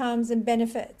outcomes and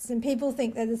benefits. And people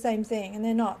think they're the same thing, and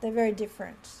they're not. They're very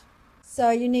different. So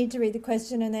you need to read the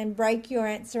question and then break your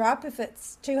answer up. If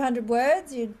it's 200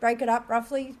 words, you'd break it up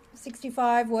roughly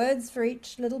 65 words for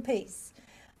each little piece.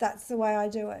 That's the way I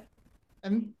do it.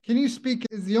 And can you speak,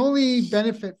 is the only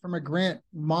benefit from a grant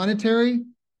monetary,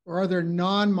 or are there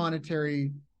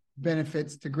non-monetary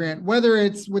benefits to grant, whether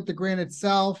it's with the grant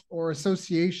itself or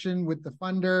association with the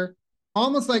funder?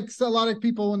 Almost like a lot of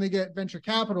people when they get venture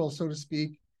capital, so to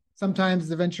speak, sometimes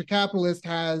the venture capitalist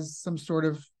has some sort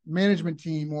of management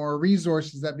team or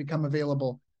resources that become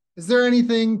available. Is there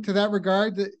anything to that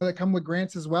regard that come with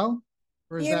grants as well?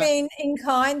 Or is You that mean in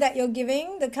kind that you're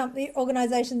giving, the company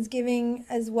organization's giving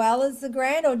as well as the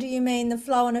grant, or do you mean the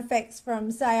flow and effects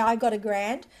from, say, I got a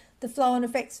grant, the flow and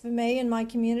effects for me and my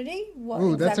community? What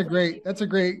Ooh, exactly? that's a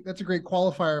great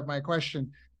qualifier of my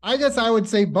question. I guess I would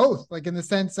say both, like in the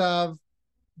sense of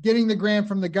getting the grant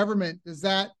from the government. Does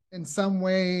that in some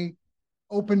way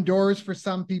open doors for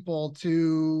some people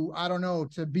to, I don't know,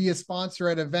 to be a sponsor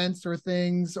at events or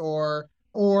things, or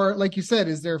like you said,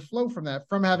 is there flow from that,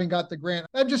 from having got the grant?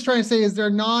 I'm just trying to say, is there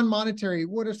non-monetary,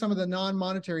 what are some of the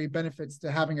non-monetary benefits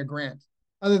to having a grant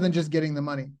other than just getting the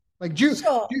money? Like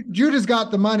Sure. Judah's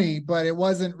got the money, but it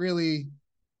wasn't really,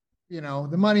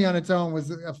 the money on its own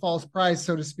was a false price,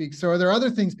 so to speak. So are there other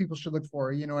things people should look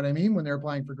for, you know what I mean, when they're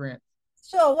applying for grants?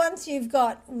 Sure, once you've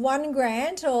got one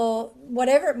grant or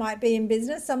whatever it might be in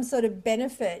business, some sort of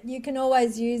benefit, you can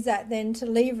always use that then to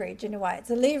leverage in a way. It's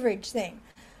a leverage thing.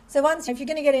 So once, if you're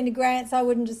going to get into grants, I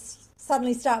wouldn't just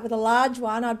suddenly start with a large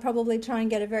one. I'd probably try and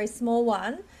get a very small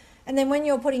one. And then when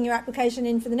you're putting your application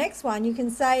in for the next one, you can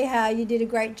say how you did a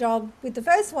great job with the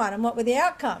first one and what were the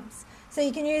outcomes. So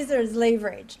you can use it as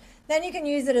leverage. Then you can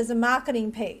use it as a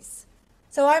marketing piece.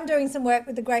 So I'm doing some work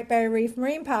with the Great Barrier Reef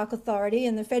Marine Park Authority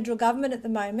and the federal government at the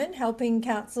moment, helping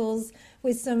councils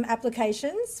with some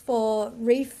applications for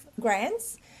reef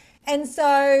grants. And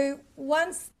so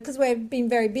once, because we've been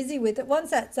very busy with it,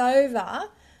 once that's over,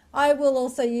 I will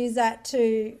also use that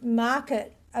to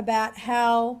market about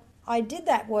how I did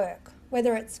that work,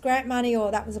 whether it's grant money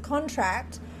or that was a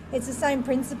contract. It's the same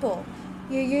principle.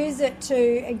 You use it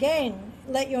to, again,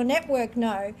 let your network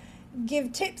know,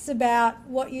 give tips about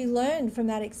what you learned from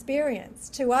that experience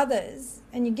to others,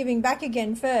 and you're giving back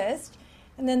again first,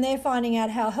 and then they're finding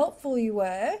out how helpful you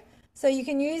were. So you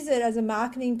can use it as a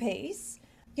marketing piece.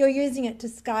 You're using it to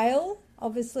scale,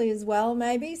 obviously, as well,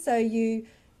 maybe. So you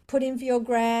put in for your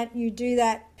grant, you do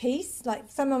that piece. Like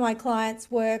some of my clients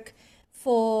work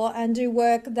for and do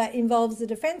work that involves the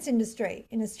defence industry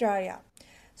in Australia.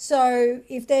 So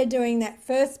if they're doing that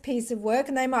first piece of work,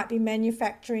 and they might be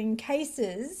manufacturing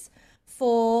cases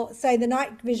for, say, the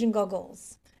night vision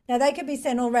goggles. Now, they could be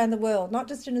sent all around the world, not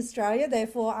just in Australia,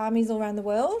 therefore armies all around the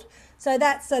world. So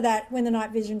that's so that when the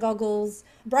night vision goggles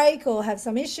break or have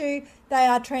some issue, they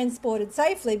are transported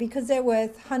safely, because they're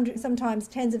worth hundreds, sometimes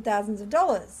tens of thousands of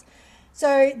dollars.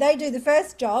 So they do the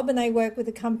first job and they work with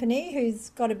a company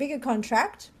who's got a bigger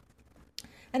contract,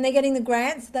 and they're getting the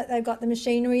grants so that they've got the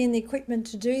machinery and the equipment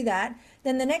to do that.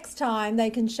 Then the next time they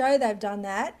can show they've done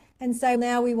that and say,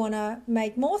 now we want to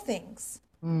make more things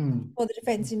Mm. for the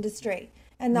defence industry.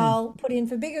 And Mm. they'll put in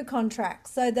for bigger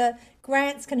contracts. So the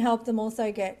grants can help them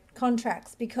also get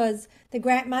contracts, because the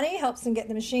grant money helps them get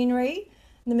the machinery.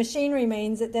 And the machinery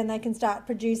means that then they can start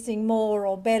producing more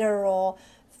or better or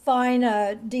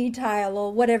finer detail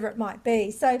or whatever it might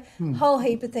be. So a Mm. whole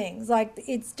heap of things. Like,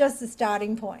 it's just the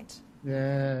starting point.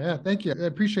 Yeah, yeah. Thank you. I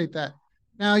appreciate that.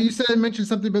 Now, you said mentioned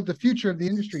something about the future of the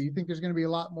industry. You think there's going to be a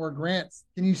lot more grants.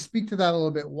 Can you speak to that a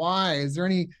little bit? Why? Is there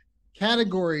any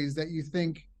categories that you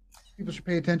think people should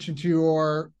pay attention to,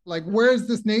 or like where's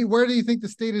this where do you think the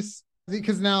status,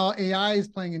 because now AI is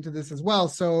playing into this as well.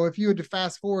 So if you had to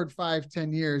fast forward 5,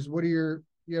 10 years, what are your do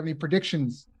you have any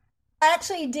predictions? I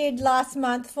actually did last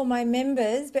month for my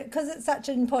members, but because it's such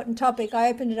an important topic, I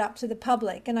opened it up to the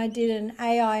public and I did an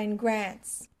AI and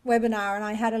grants webinar and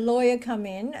I had a lawyer come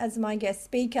in as my guest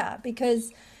speaker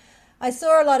because I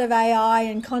saw a lot of AI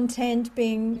and content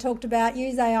being talked about.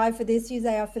 Use AI for this, use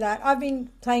AI for that. I've been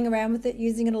playing around with it,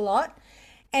 using it a lot.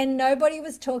 And nobody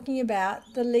was talking about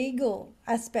the legal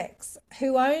aspects.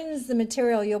 Who owns the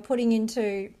material you're putting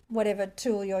into whatever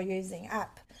tool you're using,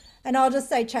 app? And I'll just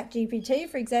say ChatGPT,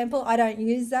 for example. I don't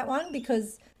use that one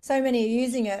because so many are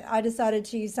using it. I decided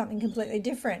to use something completely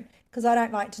different because I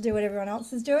don't like to do what everyone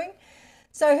else is doing.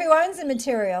 So who owns the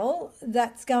material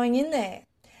that's going in there?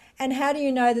 And how do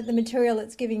you know that the material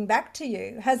it's giving back to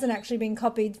you hasn't actually been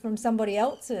copied from somebody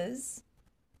else's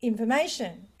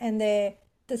information and there's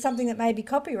something that may be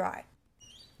copyright?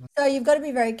 So you've got to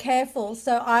be very careful.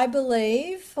 So I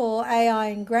believe for AI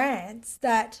and grants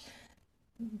that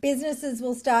businesses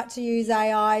will start to use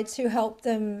AI to help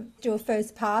them do a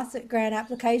first pass at grant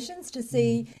applications to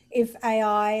see if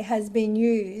AI has been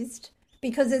used,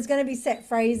 because there's going to be set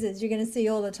phrases you're going to see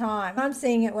all the time. I'm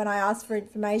seeing it when I ask for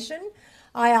information.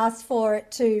 I ask for it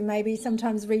to maybe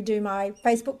sometimes redo my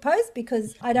Facebook post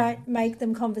because I don't make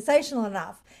them conversational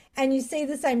enough. And you see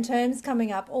the same terms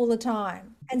coming up all the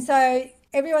time. And so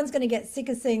everyone's going to get sick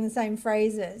of seeing the same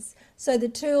phrases. So the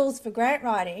tools for grant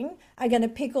writing are going to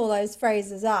pick all those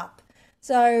phrases up.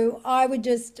 So I would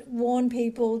just warn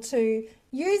people to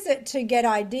use it to get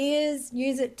ideas,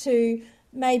 use it to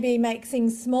maybe make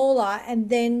things smaller and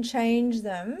then change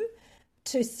them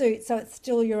to suit so it's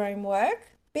still your own work.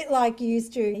 Bit like you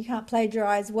used to, you can't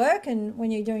plagiarize work, and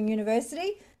when you're doing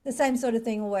university, the same sort of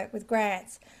thing will work with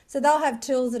grants. So they'll have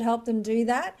tools that help them do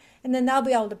that, and then they'll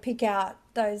be able to pick out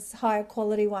those higher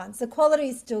quality ones. The quality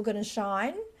is still going to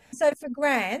shine. So for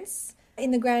grants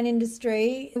in the grant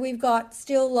industry, we've got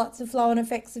still lots of flow-on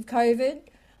effects of COVID.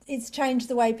 It's changed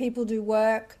the way people do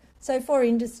work. So for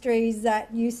industries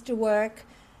that used to work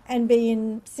and be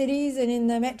in cities and in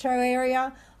the metro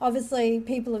area, obviously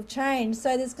people have changed.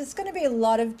 So there's just going to be a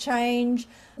lot of change.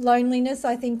 Loneliness,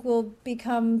 I think, will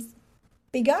become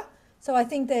bigger. So I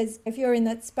think if you're in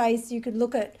that space, you could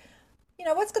look at,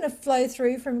 what's going to flow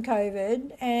through from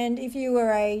COVID. And if you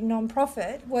were a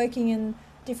non-profit working in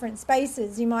different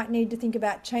spaces, you might need to think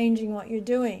about changing what you're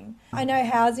doing. I know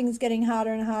housing is getting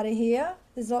harder and harder here.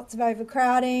 There's lots of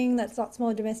overcrowding, there's lots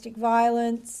more domestic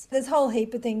violence. There's a whole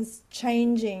heap of things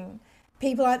changing.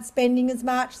 People aren't spending as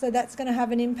much, so that's going to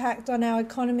have an impact on our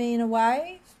economy in a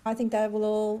way. I think that will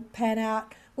all pan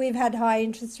out. We've had high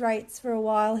interest rates for a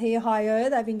while here, higher,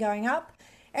 they've been going up.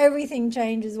 Everything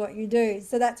changes what you do.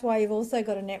 So that's why you've also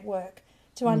got a network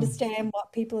to understand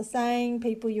what people are saying.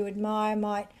 People you admire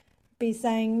might be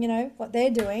saying, what they're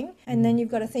doing. And then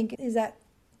you've got to think, is that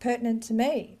pertinent to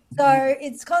me? So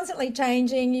it's constantly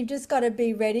changing. You've just got to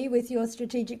be ready with your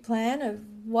strategic plan of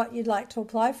what you'd like to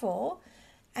apply for.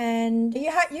 And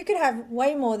you could have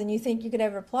way more than you think you could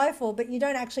ever apply for, but you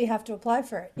don't actually have to apply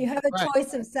for it. You have a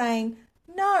choice of saying,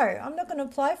 no, I'm not going to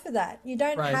apply for that. You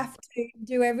don't have to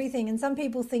do everything. And some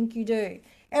people think you do.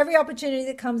 Every opportunity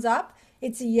that comes up,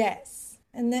 it's a yes.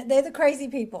 And they're the crazy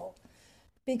people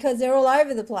because they're all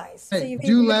over the place. So you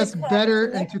do less, better,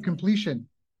 and to completion.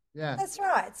 Yeah. That's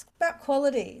right. It's about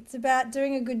quality. It's about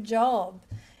doing a good job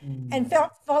and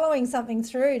following something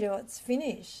through till it's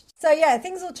finished. So yeah,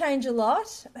 things will change a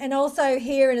lot. And also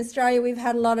here in Australia, we've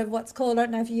had a lot of what's called, I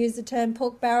don't know if you use the term,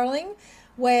 pork barreling,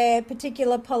 where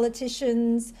particular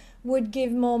politicians would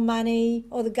give more money,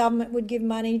 or the government would give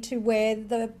money to where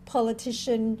the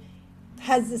politician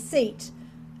has the seat,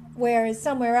 whereas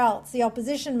somewhere else the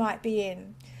opposition might be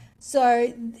in.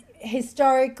 So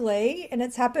historically, and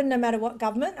it's happened no matter what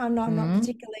government, I'm not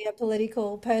particularly a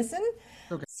political person.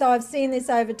 Okay. So I've seen this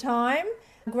over time.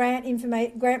 Grant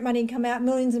money come out,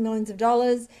 millions and millions of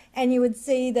dollars, and you would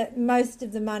see that most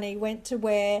of the money went to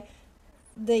where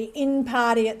the in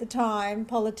party at the time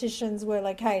politicians were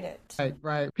located.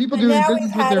 Right. People doing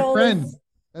business with their friends.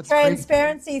 That's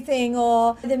transparency crazy thing,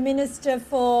 or the Minister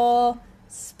for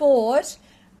Sport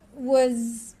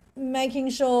was making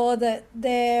sure that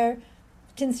their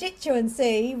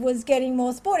constituency was getting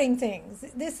more sporting things.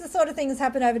 This is the sort of things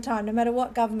happen over time, no matter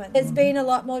what government. There's been a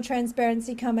lot more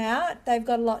transparency come out. They've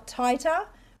got a lot tighter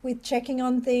with checking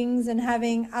on things and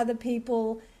having other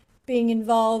people being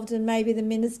involved and maybe the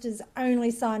ministers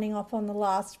only signing off on the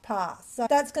last pass. So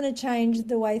that's going to change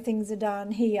the way things are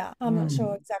done here. I'm not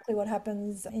sure exactly what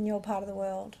happens in your part of the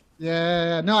world.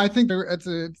 Yeah, no, I think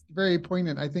it's very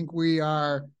poignant. I think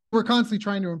we're constantly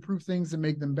trying to improve things and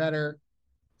make them better.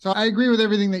 So I agree with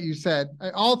everything that you said.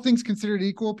 All things considered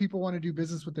equal, people want to do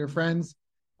business with their friends.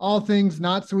 All things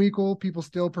not so equal, people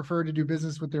still prefer to do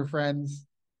business with their friends.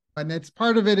 And it's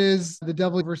part of it is the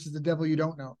devil versus the devil you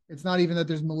don't know. It's not even that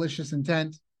there's malicious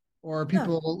intent or No.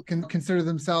 people can consider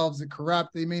themselves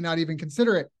corrupt. They may not even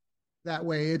consider it that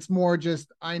way. It's more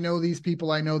just I know these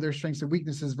people, I know their strengths and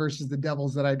weaknesses versus the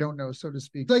devils that I don't know, so to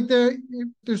speak. Like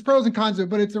there's pros and cons of it,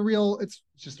 but it's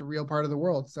just a real part of the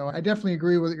world. So I definitely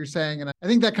agree with what you're saying, and I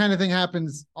think that kind of thing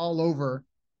happens all over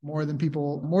more than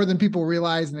people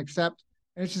realize and accept.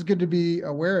 And it's just good to be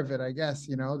aware of it, I guess.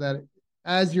 That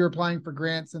as you're applying for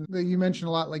grants, and you mentioned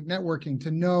a lot like networking,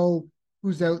 to know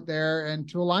who's out there and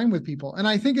to align with people. And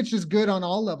I think it's just good on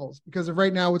all levels because of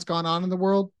right now what's gone on in the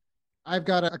world. I've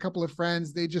got a couple of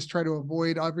friends, they just try to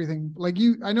avoid everything. Like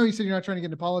I know you said you're not trying to get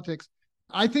into politics.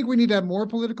 I think we need to have more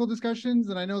political discussions.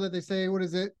 And I know that they say, what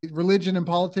is it? Religion and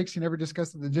politics, you never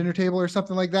discuss at the dinner table or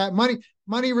something like that.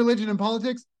 Money, religion, and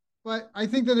politics. But I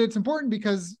think that it's important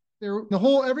because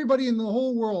everybody in the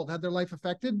whole world had their life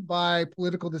affected by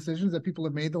political decisions that people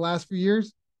have made the last few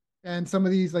years. And some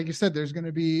of these, like you said, there's going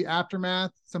to be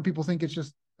aftermath. Some people think it's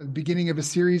just the beginning of a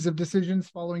series of decisions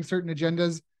following certain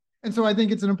agendas. And so I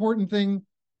think it's an important thing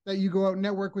that you go out and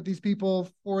network with these people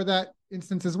for that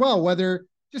instance as well, whether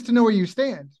just to know where you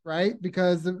stand, right?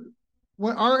 Because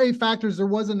what are 8 factors, there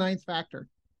was a ninth factor.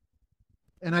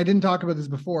 And I didn't talk about this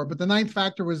before, but the ninth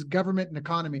factor was government and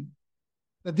economy.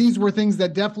 That these were things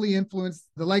that definitely influenced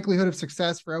the likelihood of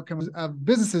success for outcomes of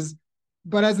businesses.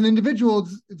 But as an individual,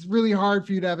 it's really hard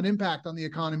for you to have an impact on the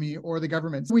economy or the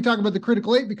government. So we talk about the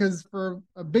critical 8 because for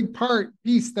a big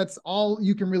piece, that's all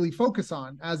you can really focus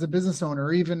on as a business owner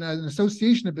or even as an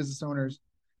association of business owners.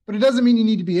 But it doesn't mean you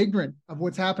need to be ignorant of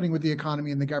what's happening with the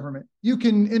economy and the government. You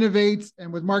can innovate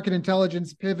and with market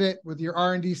intelligence, pivot with your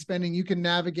R&D spending. You can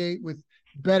navigate with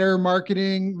better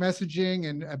marketing, messaging,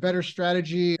 and a better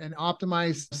strategy and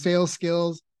optimize sales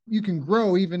skills. You can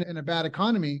grow even in a bad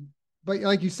economy. But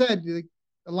like you said,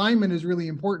 alignment is really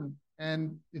important,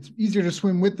 and it's easier to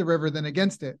swim with the river than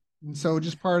against it. And so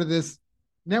just part of this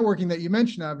networking that you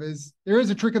mentioned of is there is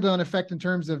a trickle-down effect in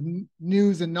terms of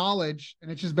news and knowledge,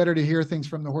 and it's just better to hear things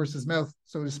from the horse's mouth,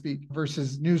 so to speak,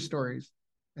 versus news stories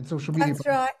and social media. That's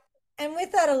right. And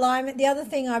with that alignment, the other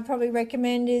thing I probably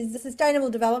recommend is the Sustainable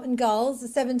Development Goals, the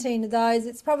 17 of those.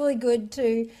 It's probably good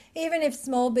to, even if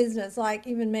small business, like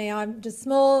even me, I'm just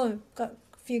small, I've got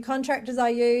few contractors I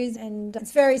use, and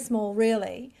it's very small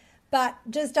really, but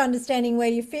just understanding where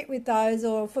you fit with those,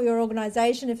 or for your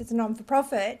organisation if it's a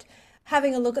non-for-profit,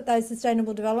 having a look at those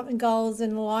sustainable development goals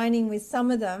and aligning with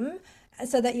some of them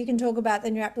so that you can talk about them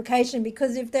in your application.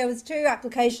 Because if there was 2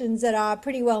 applications that are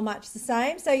pretty well much the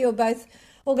same, so you're both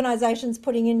organisations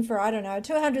putting in for, I don't know,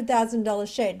 $200,000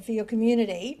 shed for your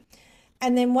community,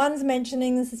 and then one's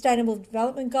mentioning the Sustainable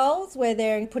Development Goals where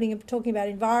they're talking about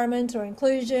environment or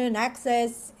inclusion,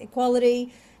 access,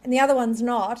 equality, and the other one's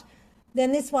not,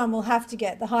 then this one will have to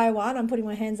get the higher one. I'm putting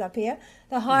my hands up here.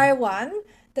 The higher one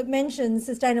that mentions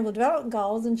Sustainable Development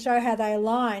Goals and show how they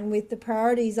align with the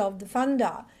priorities of the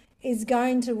funder is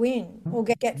going to win or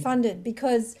get funded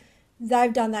because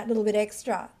they've done that little bit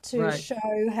extra to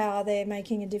show how they're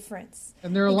making a difference.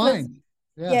 And they're aligned.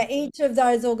 Yeah, each of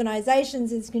those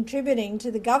organisations is contributing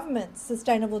to the government's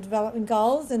Sustainable Development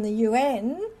Goals and the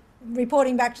UN,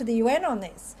 reporting back to the UN on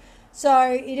this.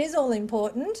 So it is all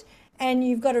important, and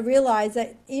you've got to realise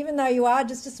that even though you are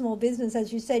just a small business,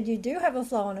 as you said, you do have a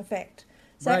flow-on effect.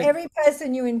 So every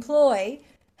person you employ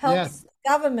helps the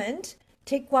government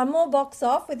tick one more box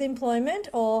off with employment,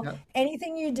 or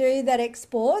anything you do that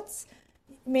exports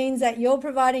means that you're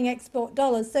providing export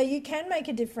dollars, so you can make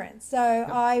a difference. So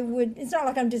it's not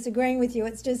like I'm disagreeing with you,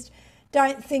 it's just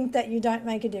don't think that you don't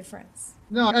make a difference.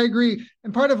 No, I agree.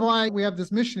 And part of why we have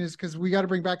this mission is because we got to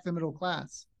bring back the middle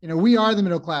class. We are the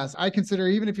middle class. I consider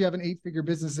even if you have an 8-figure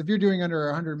business, if you're doing under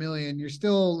 100 million, you're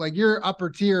still you're upper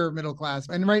tier middle class.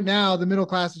 And right now the middle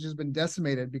class has just been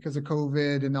decimated because of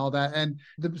COVID and all that. And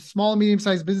the small,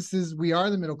 medium-sized businesses, we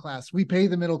are the middle class. We pay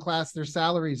the middle class their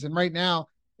salaries. And right now,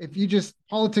 if you just,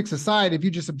 politics aside, if you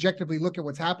just objectively look at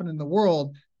what's happened in the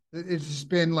world, it's just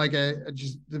been like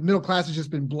the middle class has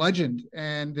just been bludgeoned,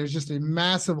 and there's just a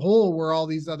massive hole where all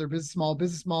these other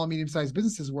small, medium-sized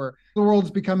businesses were. The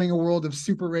world's becoming a world of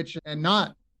super rich and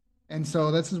not. And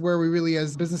so this is where we really,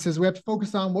 as businesses, we have to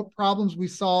focus on what problems we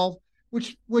solve,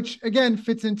 which again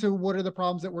fits into what are the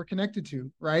problems that we're connected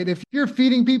to, right? If you're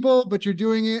feeding people, but you're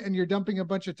doing it and you're dumping a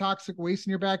bunch of toxic waste in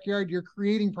your backyard, you're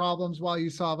creating problems while you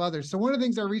solve others. So one of the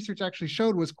things our research actually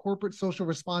showed was corporate social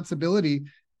responsibility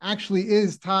actually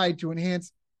is tied to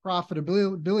enhanced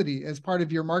profitability as part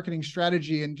of your marketing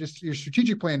strategy and just your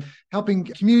strategic plan, helping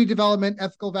community development,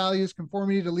 ethical values,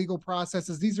 conformity to legal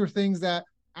processes. These are things that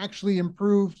actually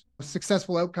improved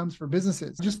successful outcomes for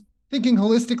businesses. Just thinking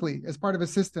holistically as part of a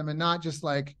system and not just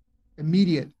like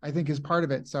immediate, I think is part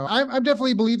of it. So I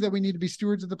definitely believe that we need to be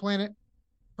stewards of the planet.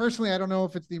 Personally, I don't know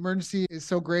if it's the emergency is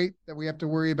so great that we have to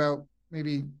worry about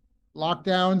maybe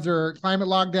lockdowns or climate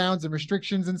lockdowns and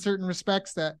restrictions in certain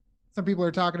respects that some people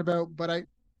are talking about. But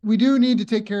we do need to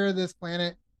take care of this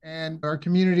planet and our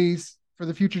communities for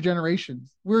the future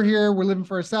generations. We're here, we're living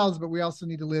for ourselves, but we also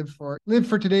need to live for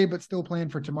today, but still plan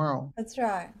for tomorrow. That's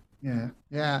right. Yeah.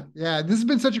 This has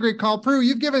been such a great call. Prue,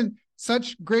 you've given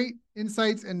such great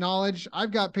insights and knowledge.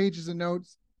 I've got pages of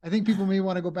notes. I think people may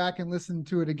want to go back and listen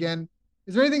to it again.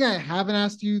 Is there anything I haven't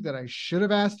asked you that I should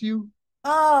have asked you?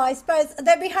 Oh, I suppose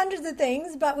there'd be hundreds of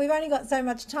things, but we've only got so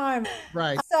much time.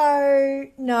 Right. So,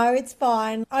 no, it's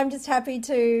fine. I'm just happy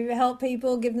to help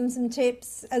people, give them some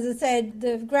tips. As I said,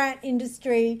 the grant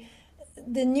industry,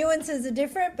 the nuances are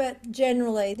different, but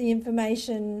generally the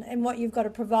information and what you've got to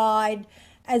provide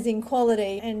as in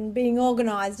quality and being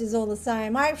organised is all the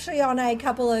same. I'm actually on a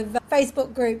couple of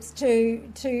Facebook groups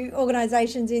to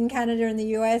organisations in Canada and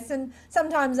the US, and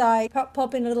sometimes I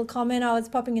pop in a little comment. I was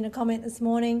popping in a comment this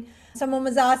morning. Someone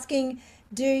was asking,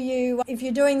 if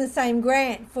you're doing the same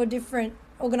grant for different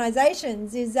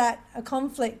organisations, is that a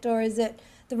conflict or is it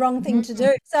the wrong thing to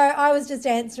do? So I was just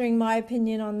answering my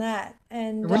opinion on that.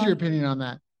 And what's your opinion on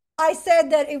that? I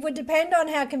said that it would depend on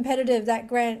how competitive that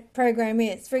grant program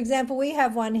is. For example, we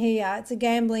have one here. It's a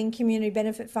gambling community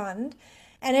benefit fund.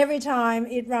 And every time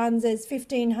it runs, there's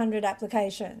 1,500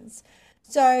 applications.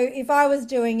 So if I was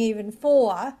doing even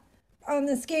 4, on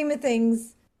the scheme of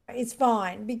things, it's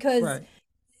fine because Right.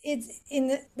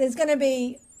 there's going to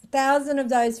be 1,000 of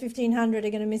those 1,500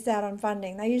 are going to miss out on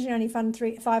funding. They usually only fund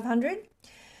 500.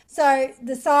 So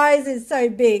the size is so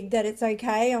big that it's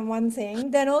okay on one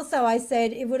thing. Then also I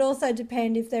said it would also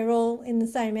depend if they're all in the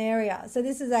same area. So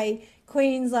this is a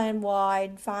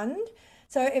Queensland-wide fund.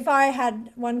 So if I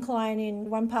had one client in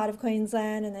one part of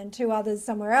Queensland and then 2 others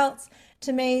somewhere else,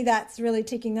 to me that's really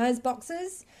ticking those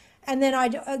boxes. And then I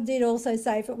did also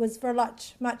say if it was for a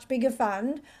much bigger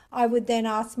fund, I would then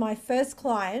ask my first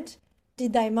client,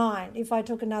 did they mind if I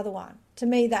took another one? To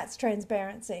me, that's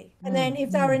transparency. And then if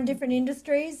they were in different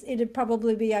industries, it'd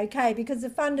probably be okay because the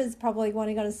funders probably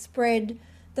want to spread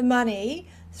the money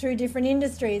through different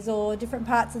industries or different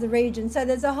parts of the region. So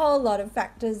there's a whole lot of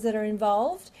factors that are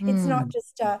involved. It's not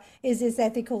just is this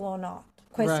ethical or not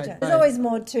question. There's always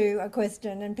more to a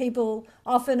question, and people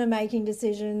often are making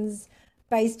decisions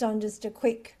based on just a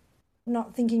quick,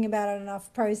 not thinking about it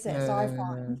enough process, I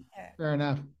find. Fair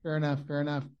enough.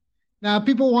 Now, if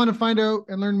people want to find out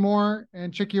and learn more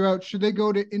and check you out, should they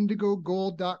go to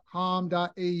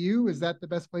indigogold.com.au? Is that the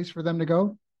best place for them to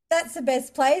go? That's the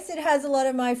best place. It has a lot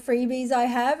of my freebies I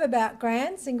have about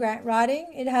grants and grant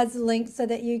writing. It has a link so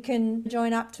that you can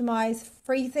join up to my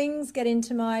free things, get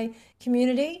into my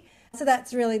community. So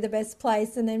that's really the best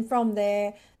place. And then from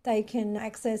there, they can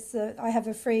access, I have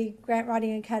a free Grant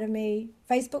Writing Academy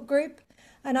Facebook group.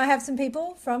 And I have some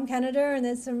people from Canada and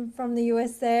there's some from the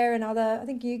US there and I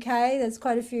think UK, there's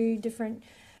quite a few different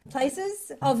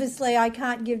places. Obviously, I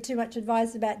can't give too much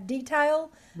advice about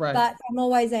detail, but I'm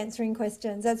always answering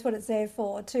questions. That's what it's there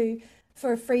for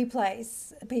a free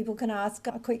place. People can ask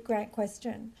a quick grant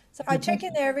question. So I check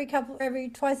in there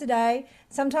twice a day.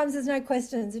 Sometimes there's no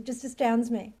questions. It just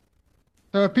astounds me.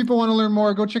 So if people want to learn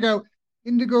more, go check out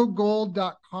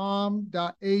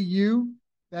indigogold.com.au.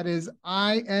 That is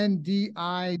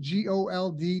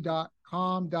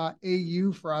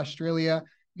indigold.com.au for Australia.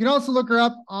 You can also look her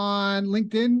up on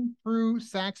LinkedIn, Prue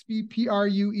Saxby,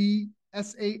 Prue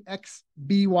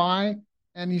Saxby.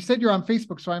 And you said you're on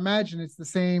Facebook, so I imagine it's the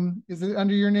same. Is it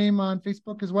under your name on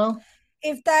Facebook as well?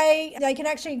 If they can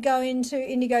actually go into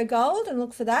Indigo Gold and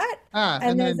look for that.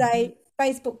 And there's a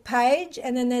Facebook page,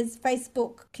 and then there's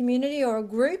Facebook community or a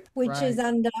group, which is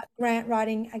under Grant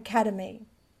Writing Academy.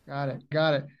 Got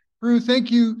it. Prue, thank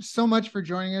you so much for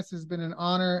joining us. It's been an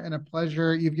honor and a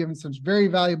pleasure. You've given some very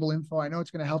valuable info. I know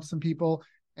it's going to help some people.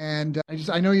 And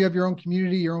I know you have your own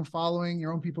community, your own following,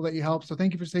 your own people that you help. So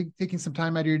thank you for taking some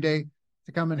time out of your day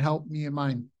to come and help me and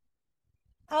mine.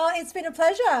 Oh, it's been a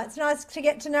pleasure. It's nice to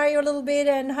get to know you a little bit,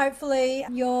 and hopefully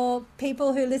your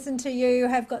people who listen to you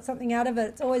have got something out of it.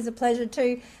 It's always a pleasure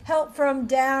to help from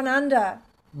down under.